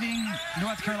Heels leading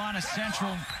North Carolina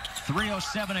Central,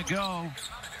 3:07 to go.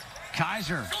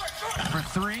 Kaiser for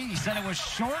 3. He said it was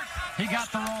short. He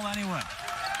got the roll anyway.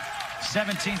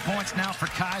 17 points now for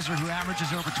Kaiser, who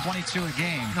averages over 22 a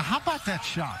game. Now, how about that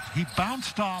shot? He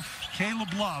bounced off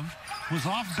Caleb Love, was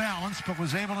off balance, but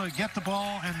was able to get the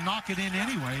ball and knock it in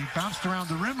anyway. He bounced around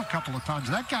the rim a couple of times.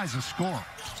 That guy's a scorer.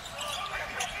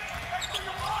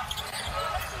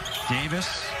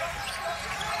 Davis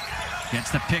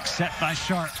gets the pick set by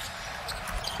Sharp.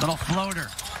 Little floater.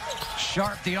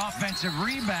 Sharp, the offensive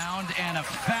rebound, and a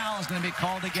foul is going to be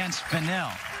called against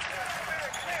Fennell.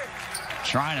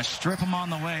 Trying to strip him on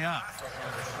the way up.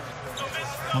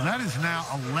 Well, that is now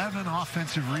 11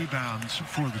 offensive rebounds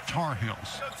for the Tar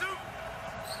Heels.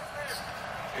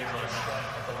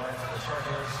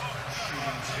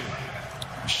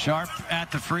 Sharp at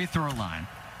the free throw line.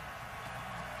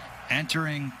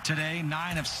 Entering today,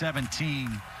 9 of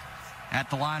 17 at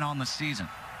the line on the season.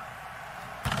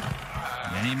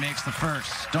 And he makes the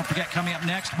first. Don't forget, coming up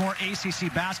next, more ACC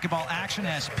basketball action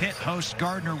as Pitt hosts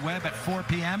Gardner-Webb at 4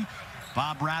 p.m.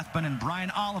 Bob Rathbun and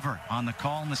Brian Oliver on the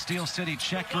call in the Steel City.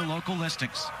 Check your local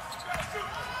listings.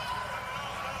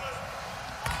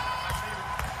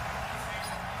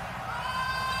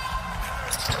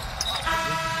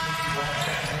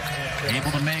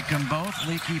 Able to make them both.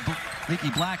 Leaky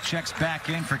Black checks back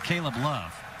in for Caleb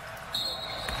Love.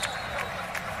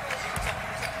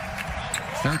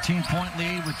 13-point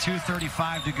lead with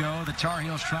 2:35 to go. The Tar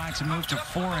Heels trying to move to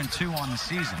 4-2 on the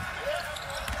season.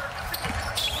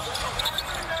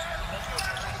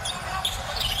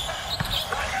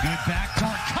 Good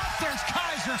backdoor cut. There's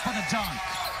Kaiser for the dunk.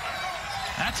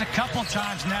 That's a couple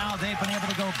times now they've been able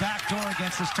to go backdoor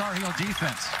against this Tar Heel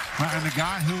defense. And the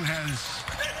guy who has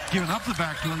given up the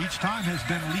backdoor each time has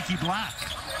been Leaky Black.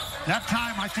 That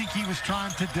time, I think he was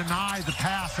trying to deny the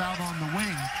pass out on the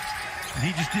wing, and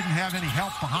he just didn't have any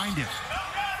help behind him.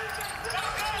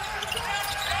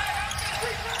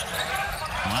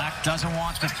 Black doesn't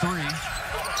want the three.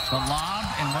 The lob,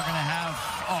 and we're going to have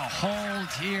a hold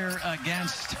here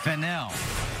against Fennell.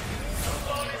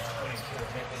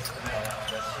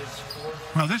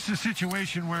 Well, this is a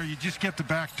situation where you just get the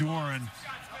back door, and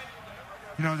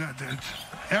you know,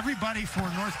 everybody for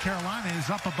North Carolina is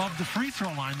up above the free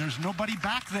throw line. There's nobody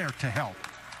back there to help.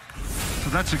 So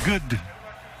that's a good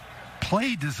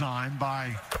play design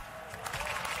by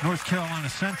North Carolina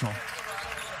Central.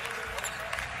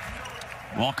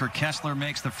 Walker Kessler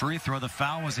makes the free throw. The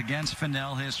foul was against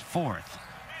Fennell, his fourth.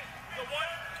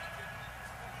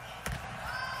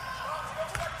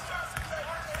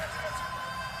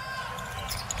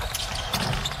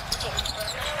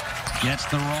 Gets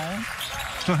the roll.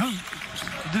 So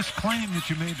this claim that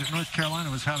you made that North Carolina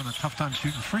was having a tough time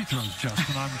shooting free throws,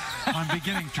 Justin, I'm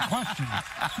beginning to question it.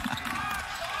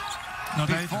 No,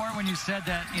 before, when you said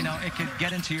that, you know, it could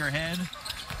get into your head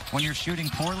when you're shooting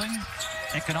poorly,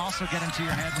 it can also get into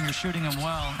your head when you're shooting them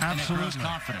well. Absolutely. And it grows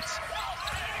confidence.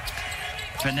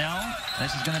 Fennell,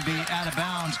 this is going to be out of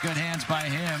bounds. Good hands by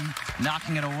him,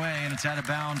 knocking it away, and it's out of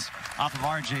bounds off of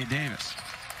R.J. Davis.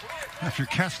 If you're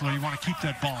Kessler, you want to keep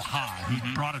that ball high.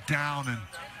 He brought it down,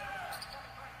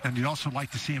 and you'd also like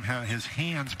to see him have his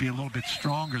hands be a little bit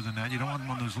stronger than that. You don't want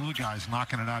one of those little guys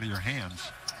knocking it out of your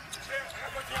hands.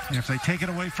 And if they take it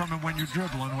away from him when you're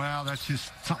dribbling, well, that's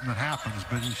just something that happens,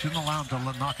 but you shouldn't allow him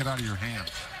to knock it out of your hands.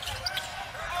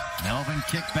 Melvin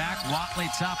kicked back. Watley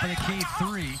top of the key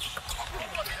three.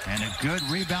 And a good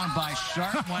rebound by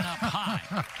Sharp went up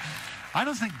high. I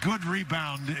don't think good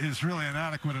rebound is really an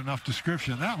adequate enough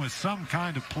description. That was some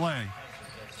kind of play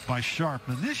by Sharp.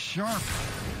 And this Sharp,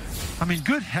 I mean,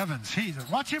 good heavens.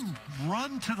 Watch him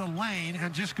run to the lane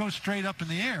and just go straight up in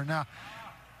the air. Now,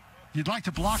 you'd like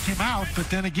to block him out, but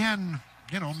then again,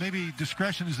 you know, maybe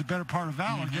discretion is the better part of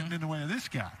valor getting in the way of this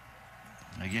guy.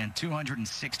 Again,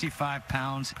 265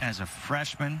 pounds as a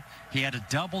freshman. He had a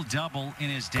double-double in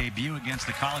his debut against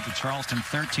the College of Charleston,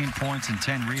 13 points and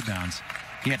 10 rebounds.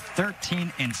 He had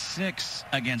 13 and 6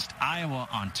 against Iowa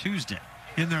on Tuesday.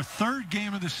 In their third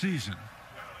game of the season,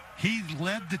 he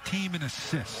led the team in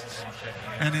assists.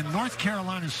 And in North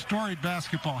Carolina's storied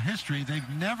basketball history, they've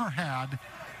never had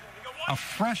a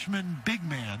freshman big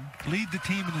man lead the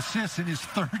team in assists in his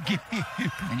third game.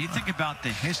 And you think about the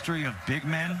history of big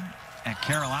men at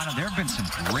Carolina, there have been some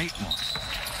great ones.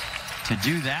 To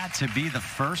do that, to be the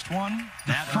first one,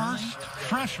 that first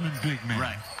freshman big man,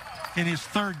 right, in his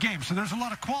third game. So there's a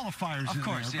lot of qualifiers. Of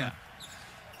course, there,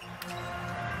 yeah.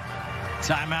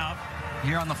 Timeout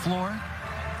here on the floor.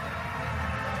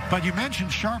 But you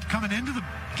mentioned Sharp coming into the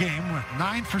game with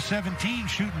 9 for 17,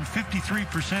 shooting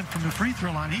 53% from the free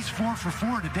throw line. He's 4 for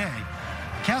 4 today.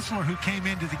 Kessler, who came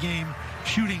into the game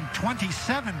shooting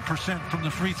 27% from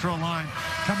the free throw line,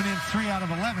 coming in 3 out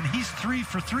of 11. He's 3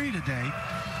 for 3 today.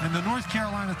 And the North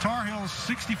Carolina Tar Heels,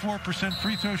 64%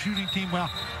 free throw shooting team. Well,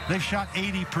 they've shot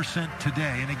 80%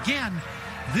 today. And again,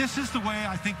 this is the way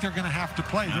I think they're going to have to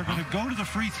play. They're going to go to the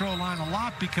free throw line a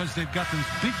lot because they've got those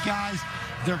big guys.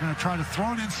 They're going to try to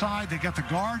throw it inside. They got the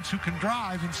guards who can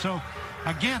drive. And so,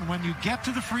 again, when you get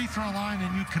to the free throw line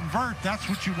and you convert, that's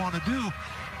what you want to do.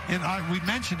 And we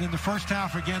mentioned in the first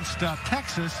half against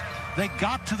Texas, they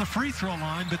got to the free throw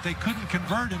line, but they couldn't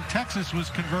convert, and Texas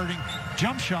was converting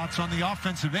jump shots on the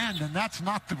offensive end, and that's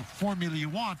not the formula you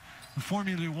want. The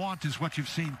formula you want is what you've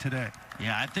seen today.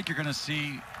 Yeah, I think you're going to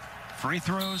see free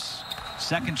throws,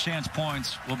 second chance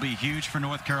points will be huge for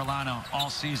North Carolina all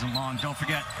season long. Don't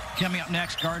forget, coming up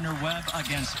next, Gardner-Webb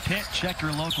against Pitt. Check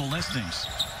your local listings.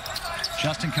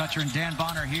 Justin Kutcher and Dan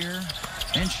Bonner here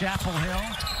in Chapel Hill.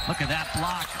 Look at that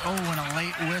block. Oh, and a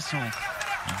late whistle.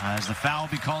 As the foul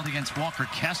will be called against Walker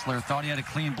Kessler. Thought he had a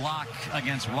clean block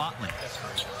against Watley.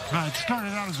 It started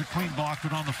out as a clean block,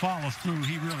 but on the follow-through,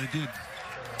 he really did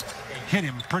hit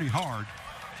him pretty hard.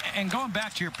 And going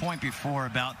back to your point before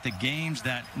about the games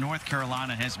that North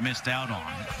Carolina has missed out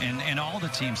on, and all the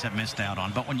teams have missed out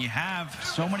on, but when you have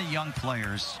so many young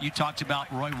players, you talked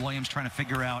about Roy Williams trying to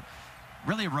figure out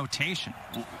really a rotation.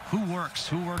 Who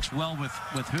works well with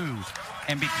who?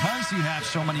 And because you have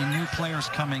so many new players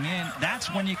coming in,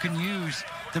 that's when you can use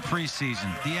the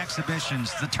preseason, the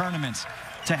exhibitions, the tournaments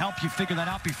to help you figure that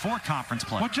out before conference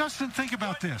play. Well, Justin, think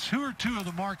about this. Who are two of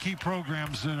the marquee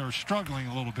programs that are struggling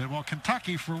a little bit? Well,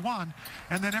 Kentucky, for one,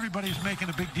 and then everybody's making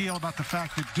a big deal about the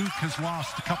fact that Duke has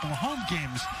lost a couple of home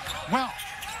games. Well,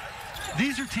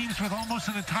 these are teams with almost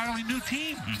an entirely new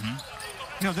team.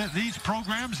 these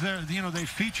programs, they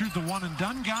featured the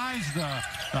one-and-done guys, the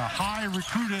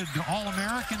high-recruited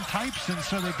All-American types, and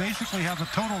so they basically have a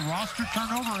total roster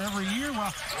turnover every year.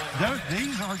 Well,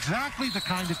 these are exactly the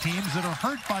kind of teams that are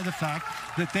hurt by the fact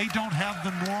that they don't have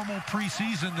the normal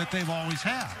preseason that they've always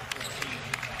had.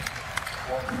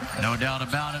 No doubt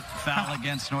about it. Foul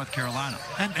against North Carolina.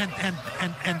 And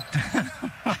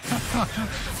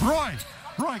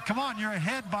Roy, come on, you're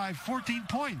ahead by 14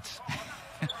 points.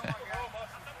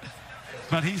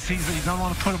 But you don't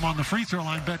want to put him on the free throw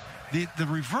line. But the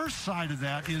reverse side of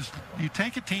that is you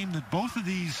take a team that both of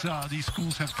these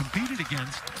schools have competed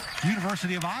against,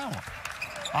 University of Iowa.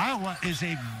 Iowa is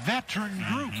a veteran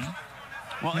group.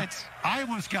 Well,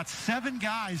 Iowa's got 7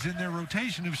 guys in their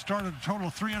rotation who've started a total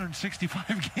of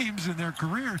 365 games in their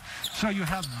career. So you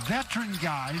have veteran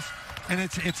guys, and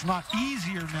it's not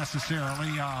easier necessarily.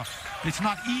 It's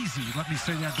not easy, let me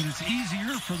say that, but it's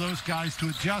easier for those guys to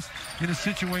adjust in a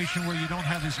situation where you don't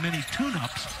have as many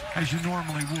tune-ups as you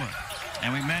normally would.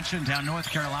 And we mentioned how North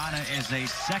Carolina is a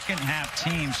second-half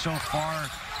team so far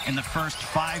in the first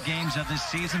 5 games of this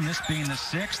season, this being the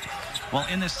 6th. Well,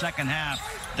 in the second half,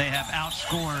 they have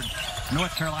outscored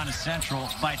North Carolina Central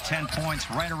by 10 points,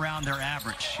 right around their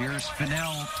average. Here's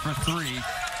Fennell for 3.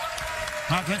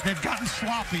 They've gotten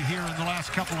sloppy here in the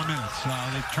last couple of minutes.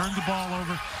 They've turned the ball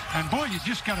over. And, boy, you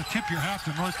just got to tip your hat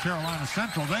to North Carolina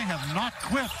Central. They have not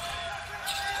quit.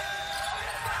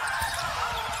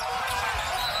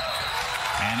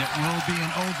 And it will be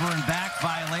an over and back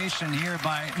violation here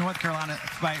by North Carolina.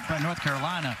 By North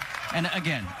Carolina. And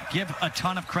again, give a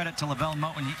ton of credit to Lavelle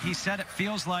Moten. He said it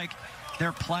feels like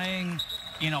they're playing,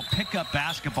 pickup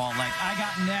basketball. Like, I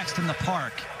got next in the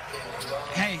park.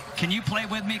 Hey, can you play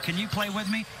with me? Can you play with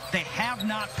me? They have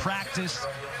not practiced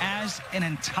as an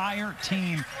entire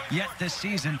team yet this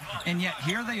season. And yet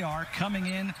here they are coming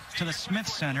in to the Smith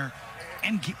Center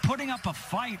and putting up a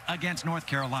fight against North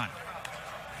Carolina.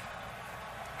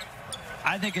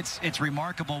 I think it's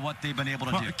remarkable what they've been able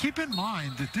to do. Keep in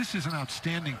mind that this is an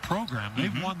outstanding program.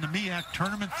 They've won the MEAC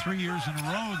tournament 3 years in a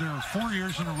row. They're 4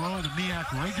 years in a row the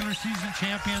MEAC regular season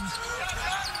champions.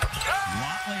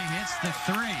 Watley hits the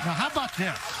 3. Now, how about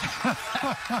this?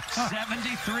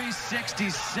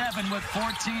 73-67 with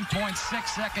 14.6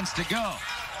 seconds to go.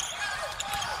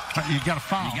 You got a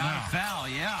foul. You got a foul,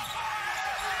 yeah.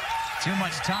 Too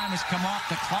much time has come off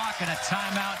the clock, and a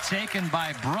timeout taken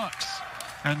by Brooks.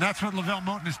 And that's what Lavelle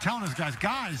Moten is telling us, guys.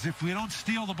 Guys, if we don't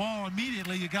steal the ball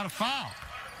immediately, you got a foul.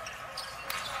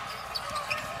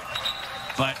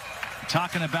 But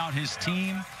talking about his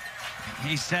team,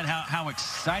 he said how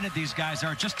excited these guys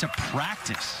are just to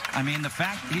practice. I mean,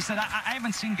 he said, I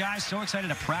haven't seen guys so excited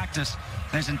to practice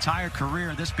his entire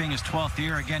career, this being his 12th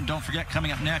year. Again, don't forget,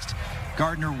 coming up next,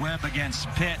 Gardner-Webb against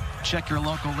Pitt. Check your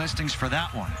local listings for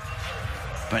that one.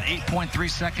 But 8.3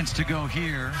 seconds to go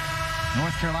here.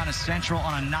 North Carolina Central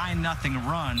on a 9-0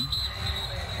 run.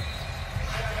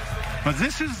 But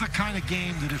this is the kind of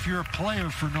game that if you're a player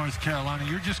for North Carolina,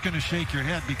 you're just going to shake your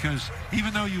head, because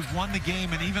even though you've won the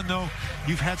game and even though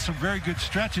you've had some very good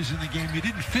stretches in the game, you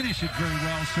didn't finish it very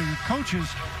well. So your coaches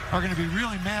are going to be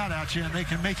really mad at you, and they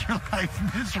can make your life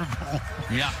miserable.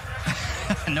 Yeah,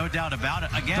 no doubt about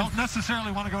it. Again, don't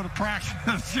necessarily want to go to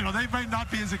practice. They might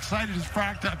not be as excited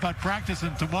about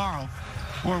practicing tomorrow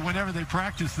or whenever they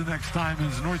practice the next time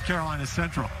as North Carolina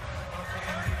Central.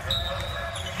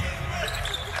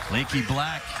 Leaky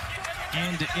Black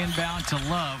inbound to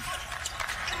Love.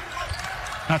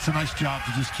 That's a nice job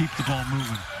to just keep the ball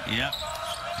moving. Yep.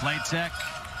 Play Tech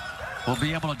will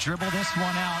be able to dribble this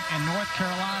one out, and North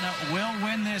Carolina will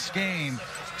win this game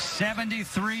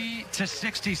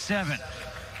 73-67.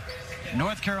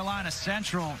 North Carolina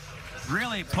Central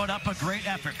really put up a great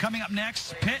effort. Coming up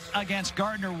next, Pitt against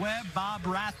Gardner-Webb. Bob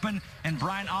Rathbun and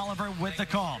Brian Oliver with the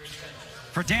call.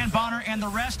 For Dan Bonner and the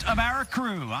rest of our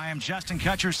crew, I am Justin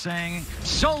Kutcher saying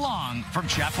so long from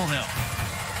Chapel Hill.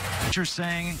 Kutcher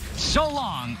saying so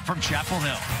long from Chapel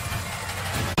Hill.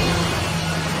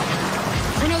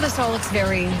 I know this all looks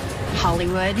very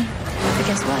Hollywood, but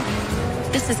guess what?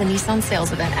 This is a Nissan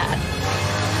sales event ad.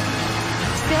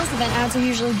 Sales event ads are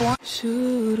usually boring.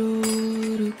 Should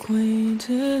old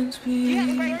acquaintance be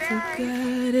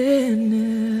forgotten,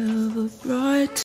 never brought